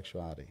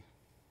homosexuality.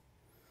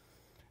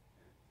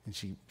 And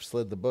she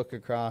slid the book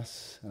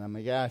across. And I'm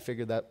like, yeah, I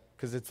figured that.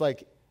 Because it's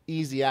like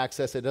easy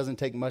access. It doesn't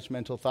take much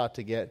mental thought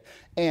to get.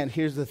 And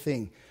here's the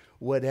thing.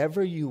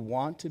 Whatever you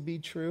want to be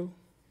true,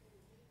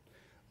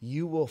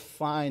 you will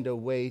find a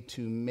way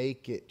to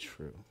make it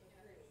true.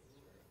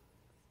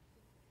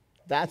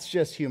 That's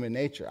just human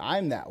nature.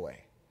 I'm that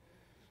way.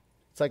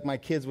 It's like my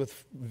kids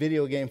with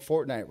video game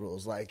Fortnite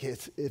rules. Like,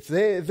 if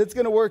it's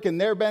going to work in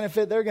their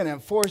benefit, they're going to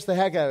enforce the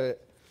heck out of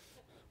it.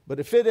 But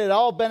if it at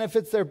all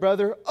benefits their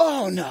brother,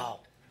 oh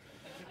no.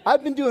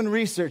 I've been doing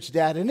research,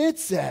 Dad, and it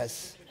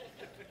says.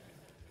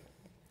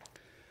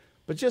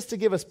 But just to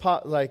give us,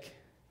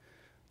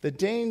 the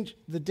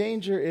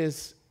danger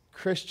is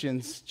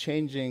Christians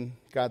changing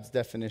God's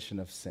definition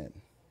of sin.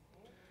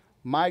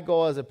 My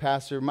goal as a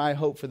pastor, my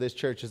hope for this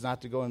church is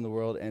not to go in the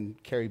world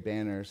and carry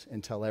banners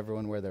and tell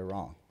everyone where they're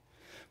wrong.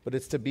 But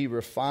it's to be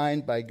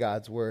refined by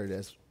God's word,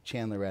 as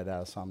Chandler read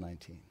out of Psalm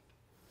 19.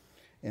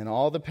 And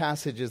all the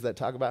passages that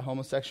talk about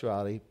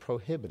homosexuality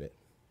prohibit it.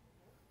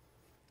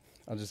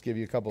 I'll just give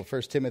you a couple.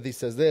 1 Timothy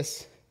says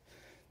this: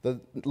 the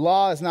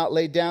law is not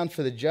laid down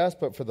for the just,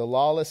 but for the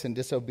lawless and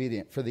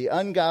disobedient, for the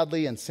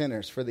ungodly and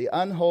sinners, for the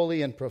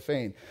unholy and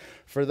profane,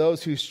 for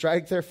those who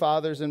strike their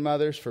fathers and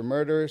mothers, for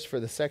murderers, for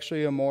the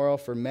sexually immoral,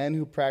 for men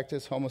who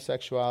practice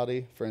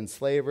homosexuality, for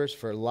enslavers,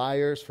 for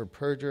liars, for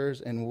perjurers,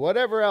 and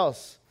whatever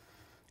else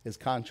is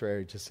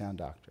contrary to sound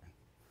doctrine.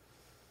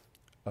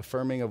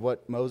 Affirming of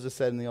what Moses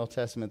said in the Old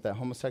Testament, that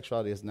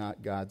homosexuality is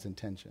not God's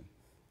intention.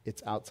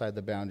 It's outside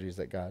the boundaries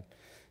that God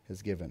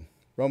has given.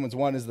 Romans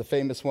 1 is the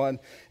famous one,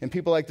 and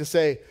people like to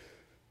say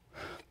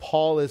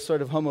Paul is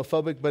sort of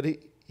homophobic, but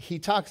he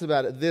talks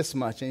about it this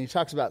much, and he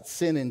talks about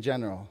sin in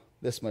general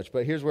this much.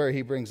 But here's where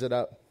he brings it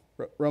up.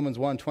 Romans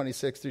 1,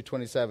 26 through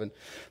 27.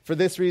 For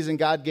this reason,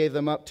 God gave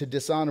them up to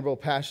dishonorable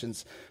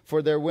passions.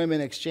 For their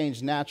women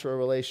exchanged natural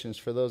relations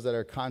for those that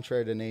are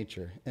contrary to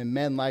nature. And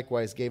men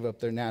likewise gave up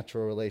their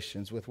natural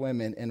relations with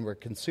women and were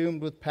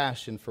consumed with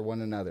passion for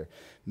one another.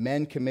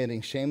 Men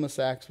committing shameless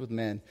acts with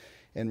men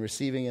and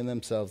receiving in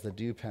themselves the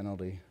due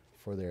penalty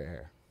for their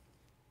error.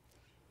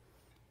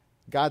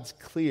 God's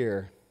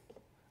clear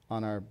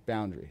on our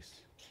boundaries.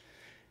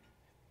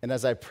 And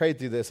as I prayed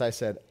through this, I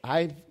said,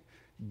 I've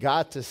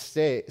got to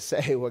say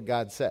what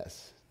God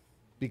says.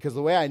 Because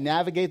the way I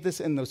navigate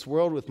this in this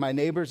world with my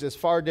neighbors is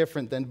far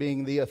different than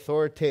being the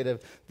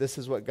authoritative, this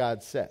is what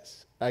God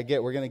says. We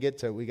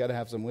got to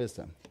have some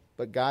wisdom.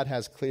 But God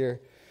has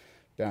clear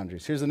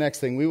boundaries. Here's the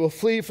next thing. We will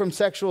flee from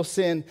sexual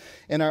sin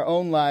in our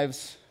own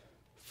lives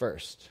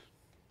first.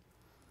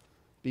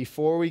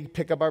 Before we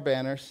pick up our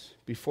banners,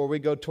 before we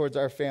go towards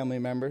our family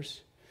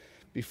members,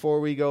 before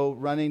we go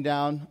running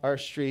down our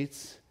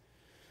streets,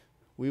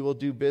 we will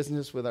do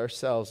business with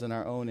ourselves and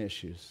our own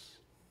issues.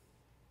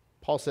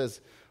 Paul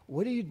says,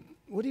 what are you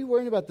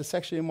worrying about the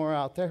sexually immoral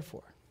out there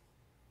for?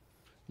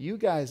 You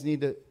guys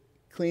need to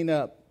clean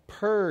up,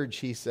 purge,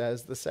 he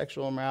says, the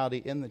sexual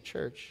immorality in the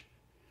church.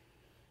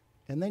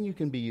 And then you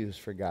can be used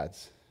for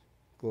God's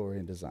glory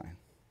and design.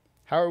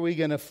 How are we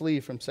going to flee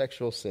from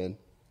sexual sin?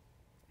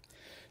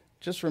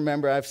 Just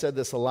remember, I've said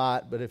this a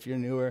lot, but if you're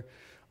newer,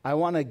 I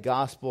want a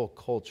gospel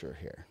culture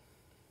here.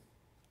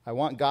 I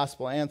want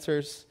gospel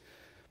answers.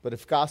 But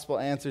if gospel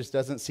answers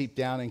doesn't seep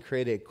down and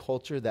create a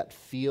culture that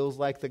feels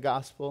like the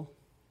gospel,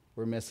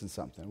 we're missing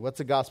something. What's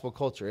a gospel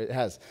culture? It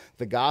has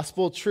the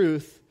gospel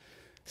truth,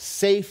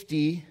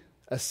 safety,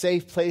 a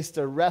safe place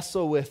to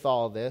wrestle with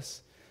all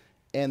this,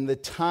 and the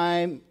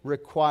time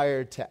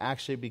required to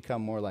actually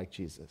become more like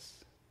Jesus.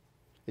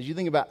 As you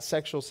think about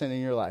sexual sin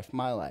in your life,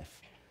 my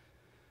life,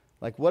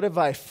 like what have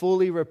I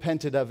fully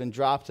repented of and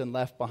dropped and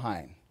left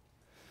behind?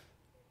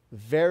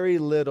 Very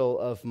little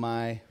of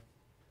my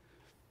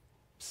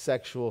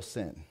sexual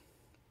sin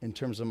in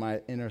terms of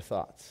my inner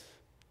thoughts.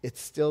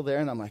 It's still there,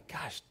 and I'm like,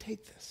 gosh,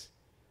 take this.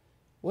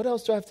 What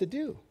else do I have to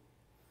do?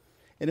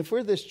 And if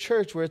we're this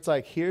church where it's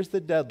like, here's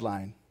the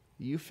deadline,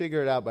 you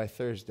figure it out by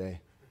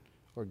Thursday,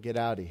 or get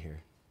out of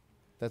here.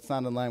 That's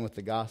not in line with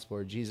the gospel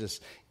or Jesus'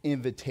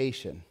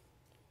 invitation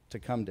to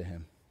come to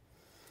him.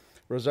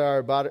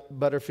 Rosaria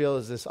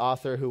Butterfield is this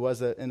author who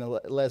was in a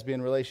lesbian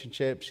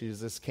relationship. She's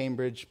this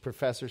Cambridge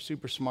professor,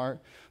 super smart.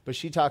 But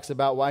she talks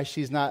about why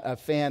she's not a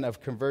fan of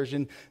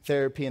conversion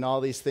therapy and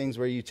all these things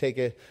where you take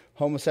a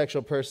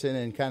homosexual person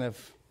and kind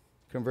of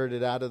convert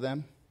it out of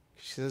them.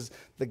 She says,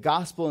 the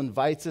gospel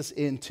invites us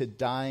into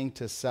dying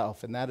to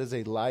self, and that is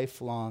a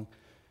lifelong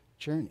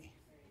journey.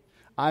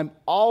 I'm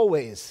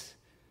always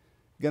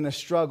going to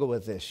struggle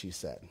with this, she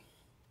said.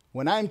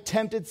 When I'm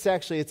tempted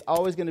sexually, it's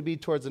always going to be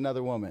towards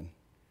another woman.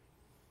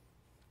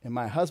 And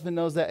my husband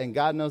knows that, and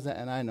God knows that,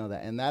 and I know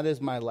that. And that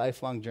is my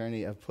lifelong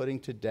journey of putting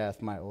to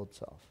death my old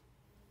self.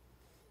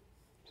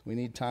 So we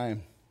need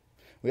time.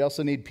 We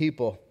also need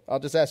people. I'll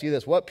just ask you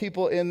this. What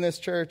people in this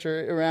church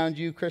or around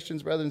you,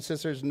 Christians, brothers and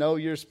sisters, know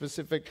your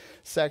specific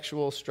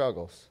sexual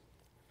struggles?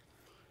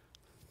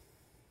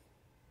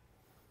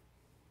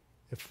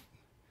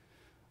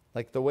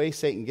 Like the way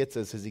Satan gets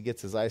us is he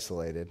gets us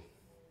isolated,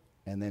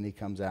 and then he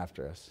comes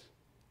after us,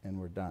 and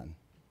we're done.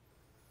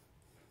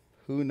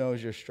 Who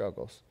knows your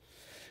struggles?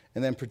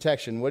 And then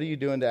protection. What are you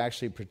doing to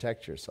actually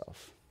protect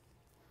yourself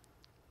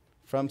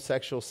from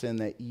sexual sin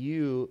that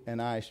you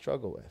and I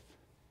struggle with?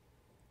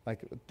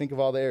 Like, think of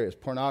all the areas.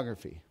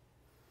 Pornography.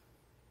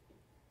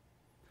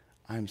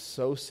 I'm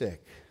so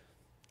sick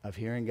of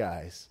hearing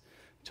guys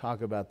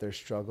talk about their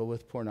struggle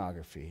with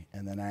pornography,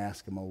 and then I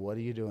ask them, well, what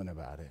are you doing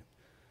about it?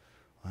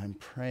 I'm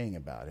praying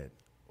about it.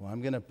 Well,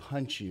 I'm going to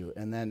punch you,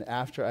 and then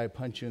after I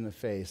punch you in the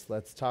face,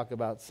 let's talk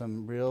about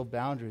some real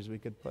boundaries we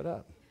could put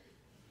up.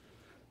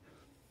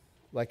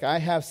 Like, I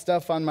have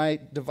stuff on my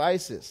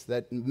devices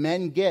that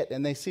men get,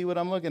 and they see what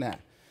I'm looking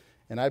at.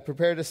 And I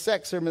prepared a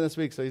sex sermon this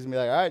week, so he's going to be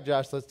like, all right,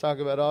 Josh, let's talk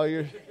about all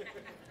your...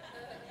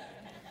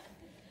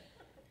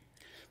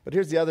 But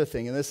here's the other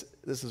thing, and this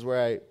is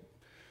where I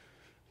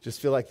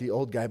just feel like the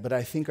old guy, but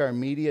I think our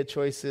media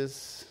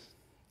choices,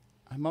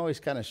 I'm always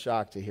kind of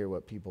shocked to hear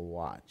what people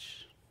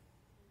watch.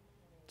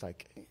 It's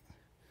like,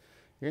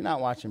 you're not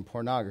watching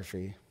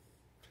pornography,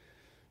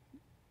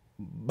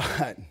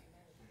 but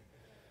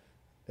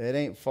it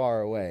ain't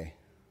far away.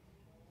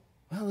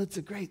 Well, it's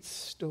a great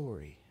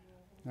story.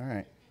 All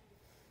right.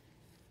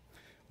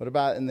 What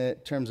about in the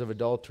terms of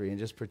adultery and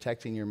just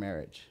protecting your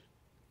marriage?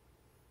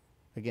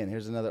 Again,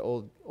 here's another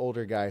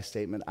older guy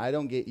statement. I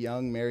don't get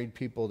young married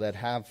people that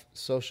have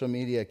social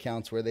media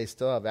accounts where they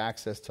still have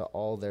access to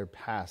all their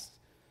past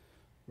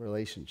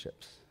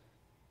relationships.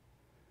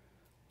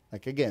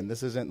 Like, again,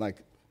 this isn't like,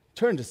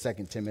 turn to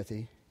 2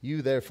 Timothy.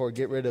 You, therefore,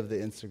 get rid of the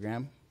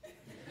Instagram.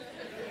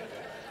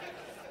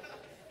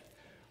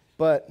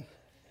 But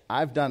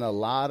I've done a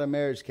lot of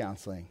marriage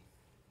counseling.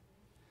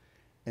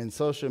 And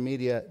social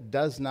media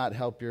does not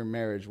help your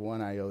marriage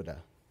one iota.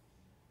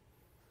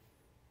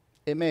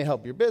 It may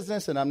help your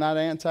business, and I'm not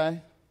anti.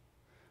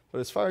 But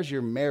as far as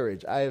your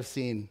marriage, I have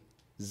seen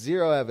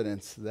zero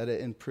evidence that it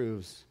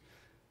improves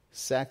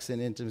sex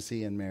and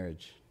intimacy in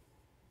marriage.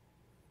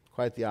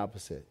 Quite the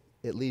opposite.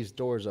 It leaves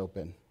doors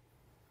open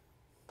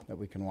that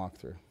we can walk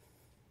through.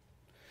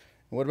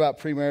 And what about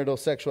premarital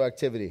sexual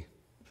activity?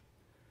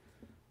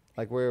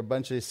 Like, we're a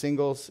bunch of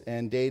singles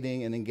and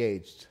dating and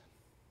engaged.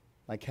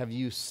 Like, have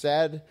you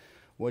said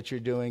what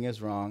you're doing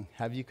is wrong?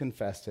 Have you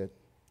confessed it?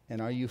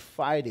 And are you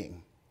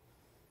fighting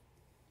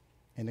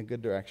in a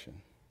good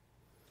direction?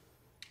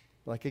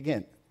 Like,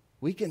 again,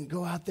 we can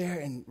go out there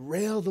and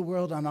rail the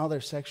world on all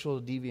their sexual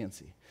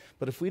deviancy.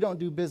 But if we don't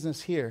do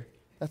business here,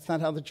 that's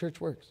not how the church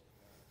works.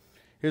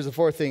 Here's the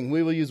fourth thing.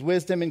 We will use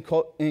wisdom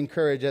and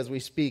courage as we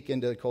speak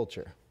into the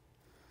culture.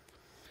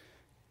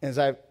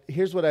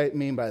 Here's what I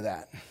mean by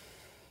that.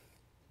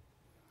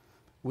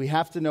 We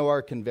have to know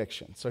our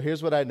conviction. So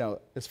here's what I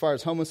know. As far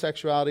as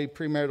homosexuality,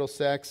 premarital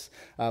sex,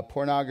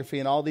 pornography,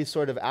 and all these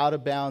sort of out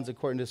of bounds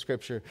according to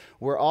Scripture,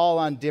 we're all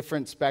on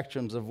different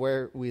spectrums of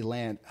where we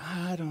land.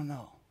 I don't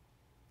know.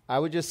 I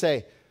would just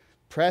say,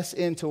 press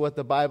into what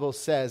the Bible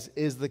says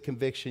is the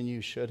conviction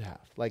you should have.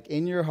 Like,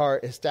 in your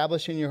heart,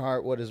 establish in your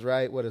heart what is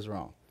right, what is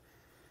wrong.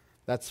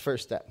 That's the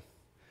first step.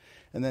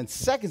 And then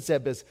second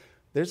step is,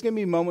 there's going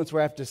to be moments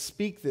where I have to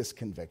speak this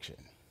conviction.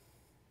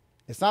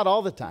 It's not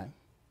all the time.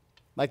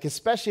 Like,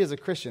 especially as a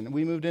Christian,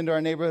 we moved into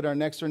our neighborhood, our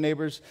next door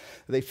neighbors,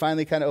 they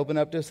finally kind of opened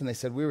up to us, and they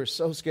said, we were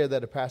so scared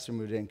that a pastor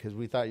moved in because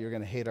we thought you were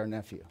going to hate our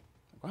nephew.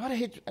 Why would I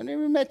hate you? I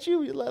never met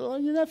you, let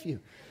alone your nephew.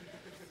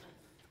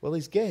 Well,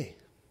 he's gay,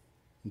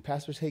 and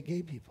pastors hate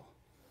gay people.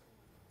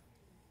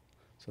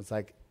 So it's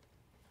like,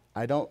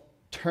 I don't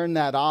turn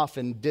that off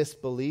and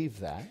disbelieve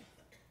that,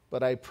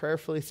 but I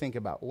prayerfully think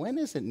about, when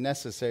is it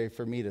necessary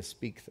for me to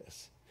speak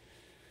this?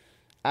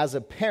 As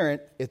a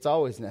parent, it's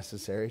always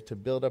necessary to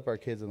build up our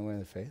kids in the way of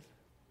the faith.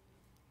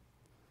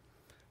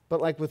 But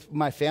like with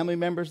my family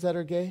members that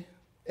are gay,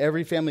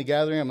 every family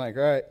gathering, I'm like,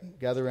 all right,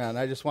 gather around.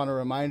 I just want a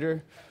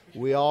reminder,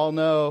 we all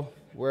know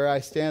where I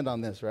stand on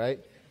this, right?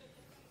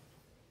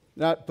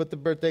 Not put the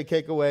birthday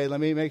cake away, let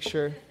me make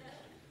sure.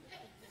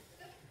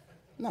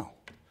 No,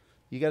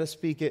 you got to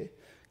speak it.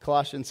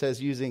 Colossians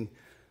says using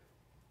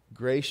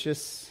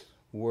gracious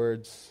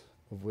words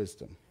of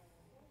wisdom.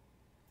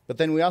 But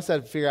then we also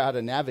have to figure out how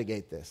to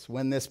navigate this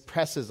when this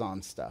presses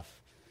on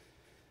stuff.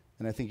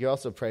 And I think you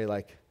also pray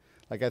like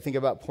I think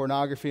about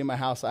pornography in my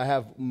house. I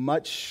have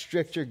much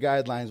stricter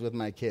guidelines with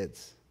my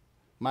kids.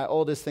 My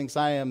oldest thinks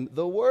I am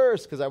the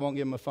worst because I won't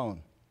give him a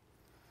phone.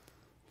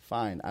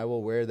 Fine, I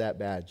will wear that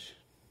badge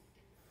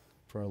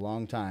for a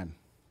long time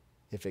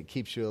if it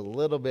keeps you a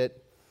little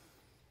bit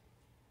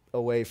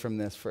away from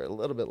this for a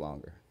little bit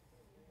longer.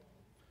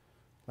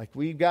 Like,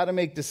 we've got to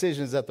make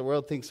decisions that the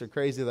world thinks are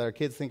crazy, that our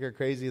kids think are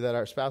crazy, that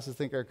our spouses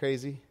think are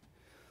crazy.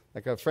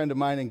 Like, a friend of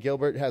mine in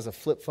Gilbert has a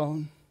flip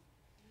phone.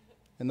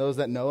 And those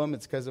that know him,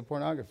 it's because of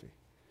pornography.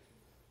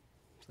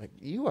 It's like,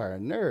 you are a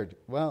nerd.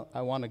 Well,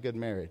 I want a good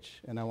marriage,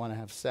 and I want to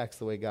have sex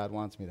the way God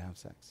wants me to have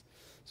sex.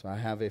 So I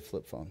have a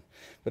flip phone.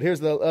 But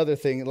here's the other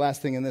thing, the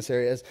last thing in this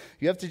area is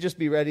you have to just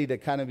be ready to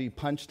kind of be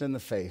punched in the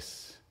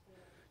face,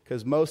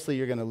 because mostly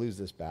you're going to lose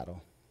this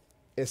battle.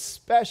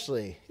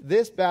 Especially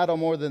this battle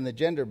more than the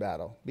gender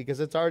battle, because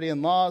it's already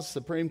in laws,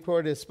 Supreme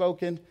Court has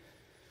spoken.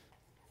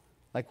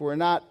 Like, we're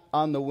not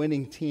on the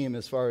winning team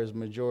as far as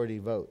majority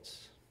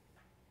votes.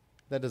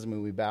 That doesn't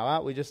mean we bow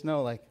out. We just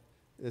know, like,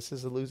 this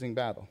is a losing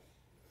battle.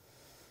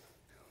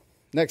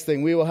 Next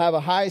thing, we will have a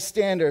high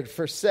standard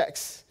for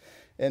sex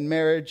and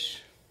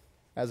marriage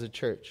as a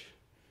church.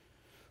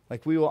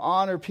 Like, we will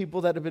honor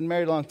people that have been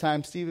married a long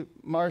time.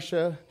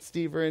 Marcia,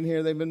 Steve are in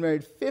here. They've been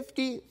married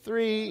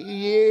 53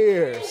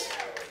 years.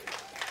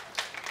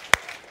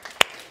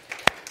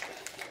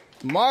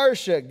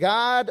 Marcia,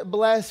 God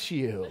bless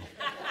you.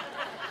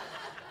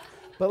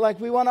 But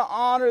like, we want to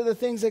honor the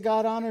things that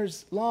God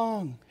honors: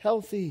 long,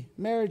 healthy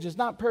marriages,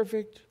 not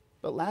perfect,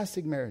 but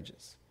lasting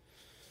marriages.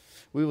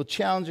 We will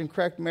challenge and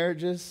correct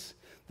marriages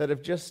that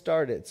have just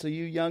started. So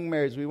you young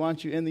marrieds, we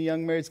want you in the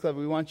Young Marrieds Club.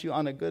 We want you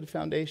on a good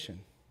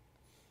foundation.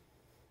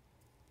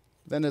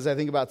 Then as I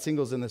think about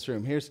singles in this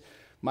room,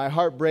 my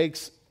heart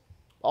breaks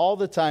all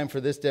the time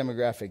for this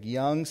demographic,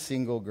 young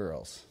single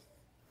girls.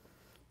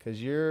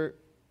 Because you're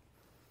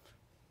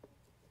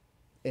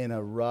in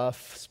a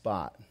rough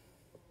spot,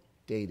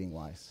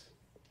 dating-wise.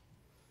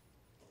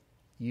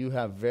 You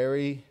have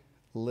very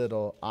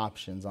little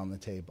options on the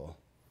table.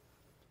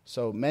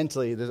 So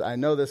mentally, I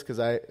know this because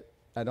I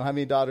don't have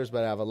any daughters,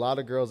 but I have a lot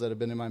of girls that have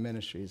been in my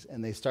ministries,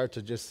 and they start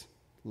to just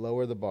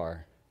lower the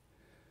bar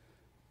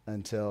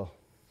until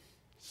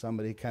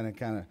somebody kind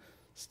of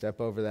step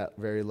over that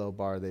very low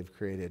bar they've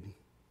created.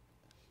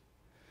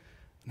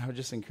 And I would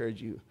just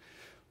encourage you,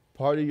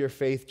 part of your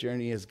faith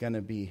journey is going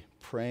to be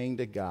praying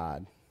to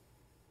God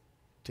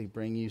to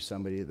bring you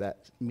somebody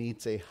that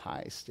meets a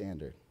high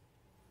standard,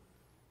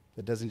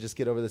 that doesn't just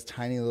get over this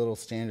tiny little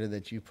standard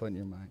that you put in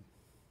your mind.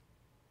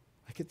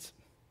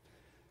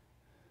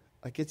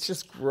 It's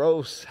just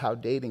gross how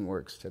dating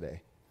works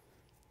today.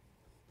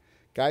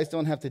 Guys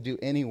don't have to do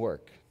any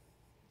work.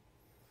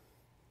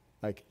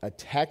 Like a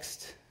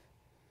text,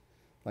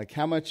 like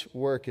how much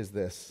work is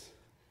this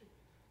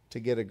to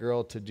get a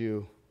girl to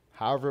do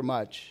however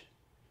much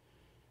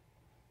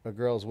a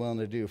girl's willing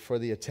to do for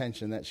the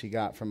attention that she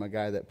got from a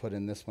guy that put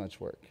in this much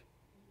work?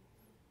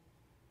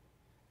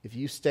 If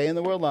you stay in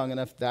the world long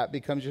enough, that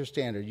becomes your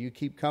standard. You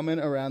keep coming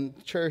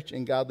around church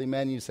and godly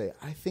men, you say,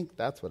 I think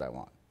that's what I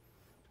want.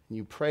 And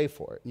you pray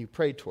for it, and you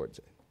pray towards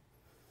it.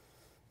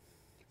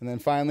 And then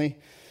finally,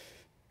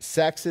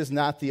 sex is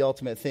not the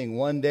ultimate thing.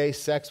 One day,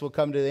 sex will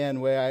come to the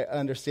end where I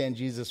understand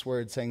Jesus'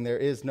 word saying there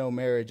is no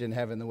marriage in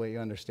heaven the way you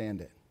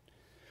understand it.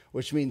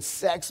 Which means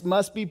sex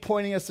must be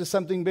pointing us to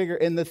something bigger.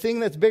 And the thing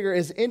that's bigger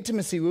is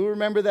intimacy. We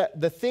remember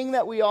that the thing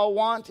that we all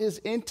want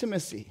is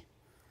intimacy.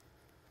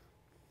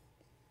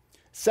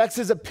 Sex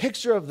is a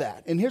picture of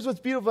that. And here's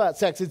what's beautiful about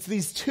sex. It's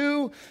these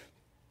two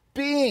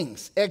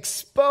beings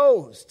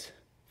exposed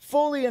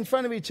fully in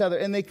front of each other,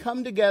 and they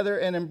come together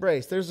and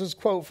embrace. There's this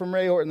quote from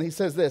Ray Horton. He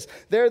says this: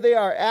 there they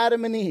are,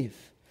 Adam and Eve,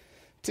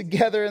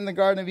 together in the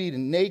Garden of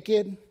Eden,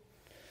 naked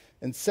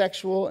and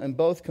sexual and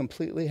both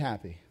completely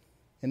happy.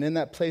 And in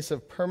that place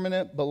of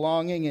permanent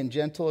belonging and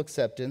gentle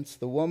acceptance,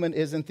 the woman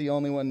isn't the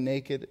only one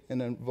naked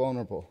and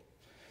vulnerable.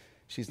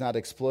 She's not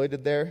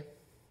exploited there.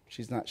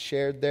 She's not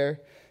shared there.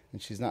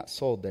 And she's not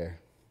sold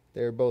there.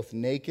 They're both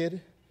naked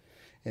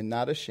and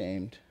not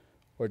ashamed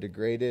or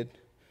degraded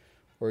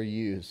or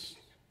used.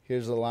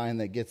 Here's the line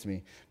that gets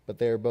me. But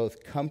they are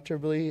both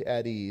comfortably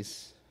at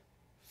ease,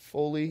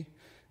 fully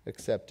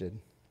accepted,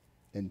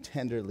 and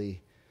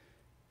tenderly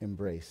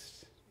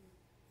embraced.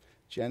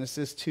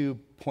 Genesis 2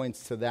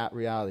 points to that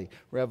reality.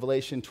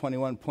 Revelation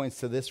 21 points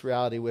to this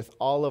reality with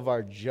all of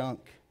our junk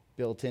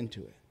built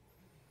into it.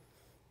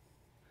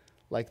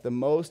 Like, the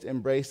most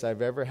embrace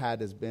I've ever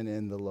had has been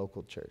in the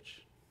local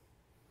church.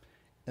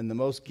 And the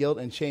most guilt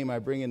and shame I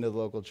bring into the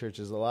local church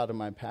is a lot of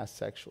my past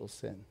sexual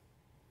sin.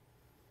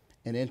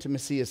 And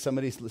intimacy is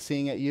somebody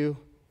seeing at you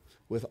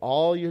with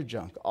all your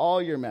junk,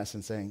 all your mess,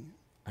 and saying,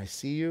 I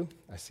see you,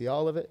 I see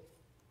all of it,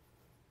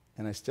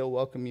 and I still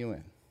welcome you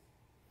in.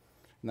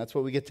 And that's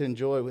what we get to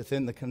enjoy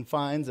within the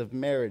confines of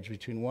marriage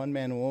between one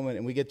man and woman.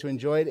 And we get to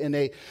enjoy it in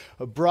a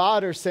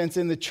broader sense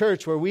in the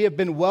church where we have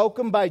been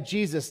welcomed by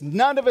Jesus.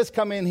 None of us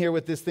come in here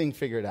with this thing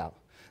figured out.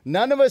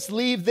 None of us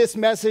leave this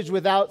message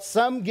without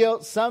some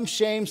guilt, some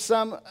shame,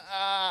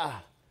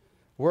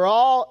 We're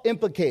all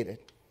implicated.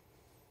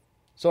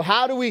 So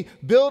how do we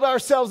build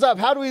ourselves up?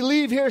 How do we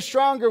leave here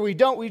stronger? We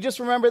don't. We just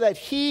remember that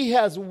He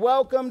has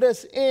welcomed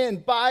us in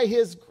by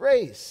His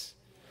grace.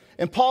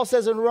 And Paul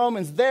says in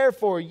Romans,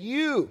 therefore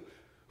you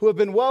who have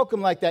been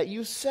welcomed like that,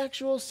 you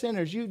sexual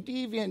sinners, you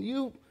deviant,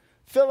 you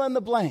fill in the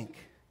blank.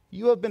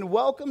 You have been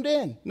welcomed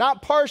in,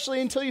 not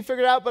partially until you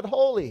figure it out, but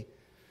wholly.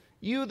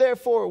 You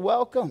therefore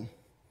welcome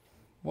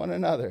one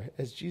another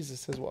as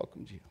Jesus has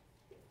welcomed you.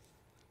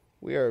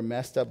 We are a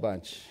messed up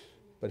bunch,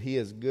 but He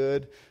is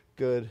good,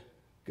 good,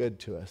 good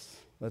to us.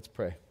 Let's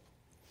pray.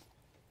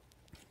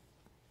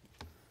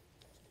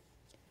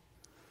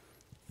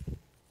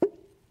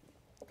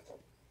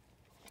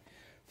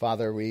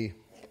 Father, we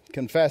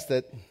confess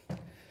that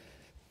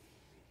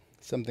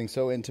something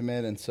so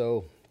intimate and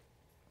so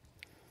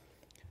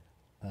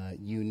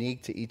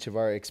unique to each of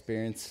our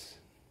experience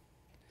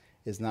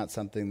is not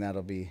something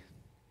that'll be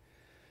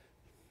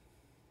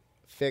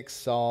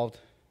fixed, solved,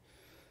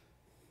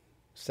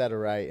 set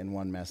aright in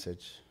one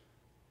message.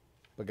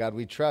 But God,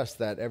 we trust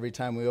that every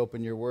time we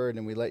open your word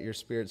and we let your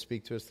Spirit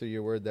speak to us through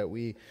your word, that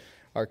we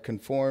are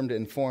conformed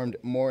and formed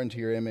more into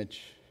your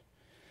image.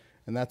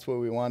 And that's what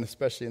we want,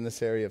 especially in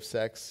this area of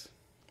sex.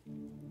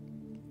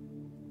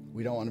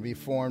 We don't want to be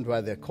formed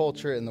by the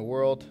culture in the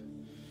world.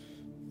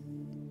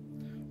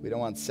 We don't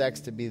want sex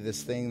to be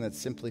this thing that's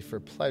simply for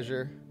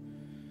pleasure,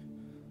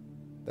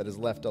 that has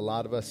left a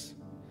lot of us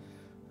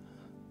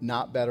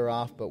not better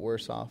off, but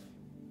worse off.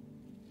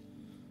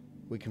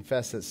 We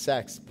confess that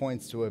sex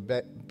points to a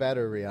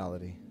better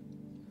reality,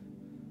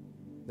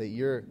 that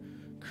your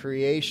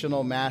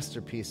creational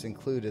masterpiece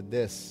included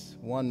this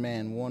one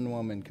man, one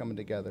woman coming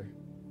together.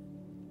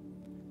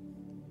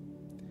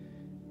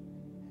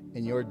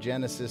 In your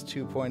Genesis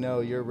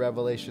 2.0, your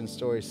Revelation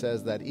story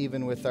says that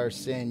even with our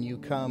sin, you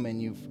come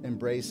and you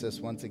embrace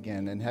us once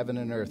again, and heaven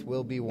and earth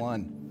will be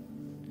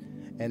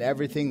one. And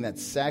everything that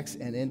sex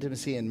and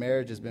intimacy and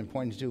marriage has been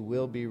pointing to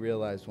will be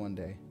realized one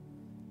day.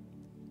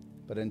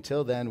 But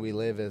until then, we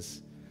live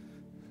as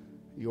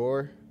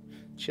your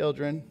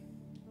children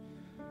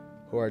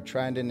who are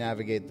trying to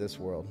navigate this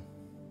world.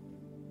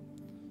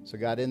 So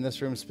God, in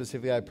this room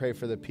specifically, I pray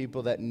for the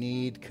people that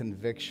need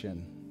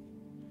conviction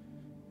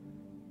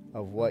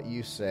of what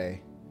you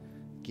say.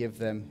 Give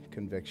them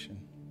conviction.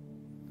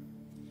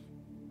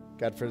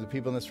 God, for the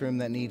people in this room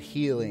that need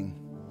healing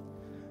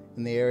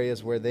in the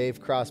areas where they've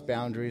crossed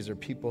boundaries or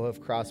people have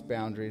crossed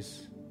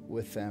boundaries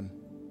with them,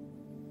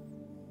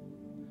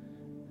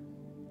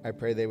 I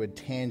pray they would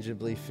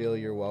tangibly feel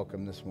your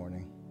welcome this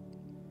morning.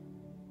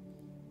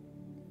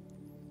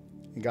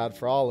 And God,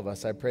 for all of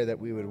us, I pray that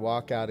we would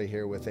walk out of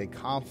here with a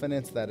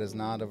confidence that is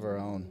not of our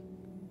own.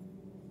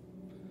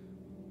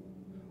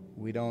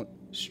 We don't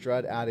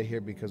strut out of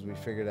here because we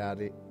figured out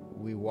it.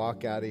 We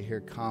walk out of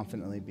here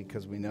confidently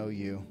because we know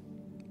you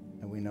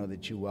and we know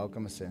that you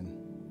welcome us in.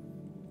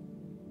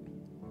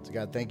 So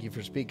God, thank you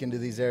for speaking to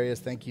these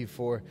areas. Thank you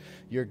for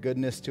your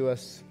goodness to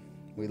us.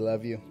 We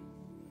love you.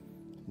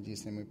 In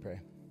Jesus' name we pray.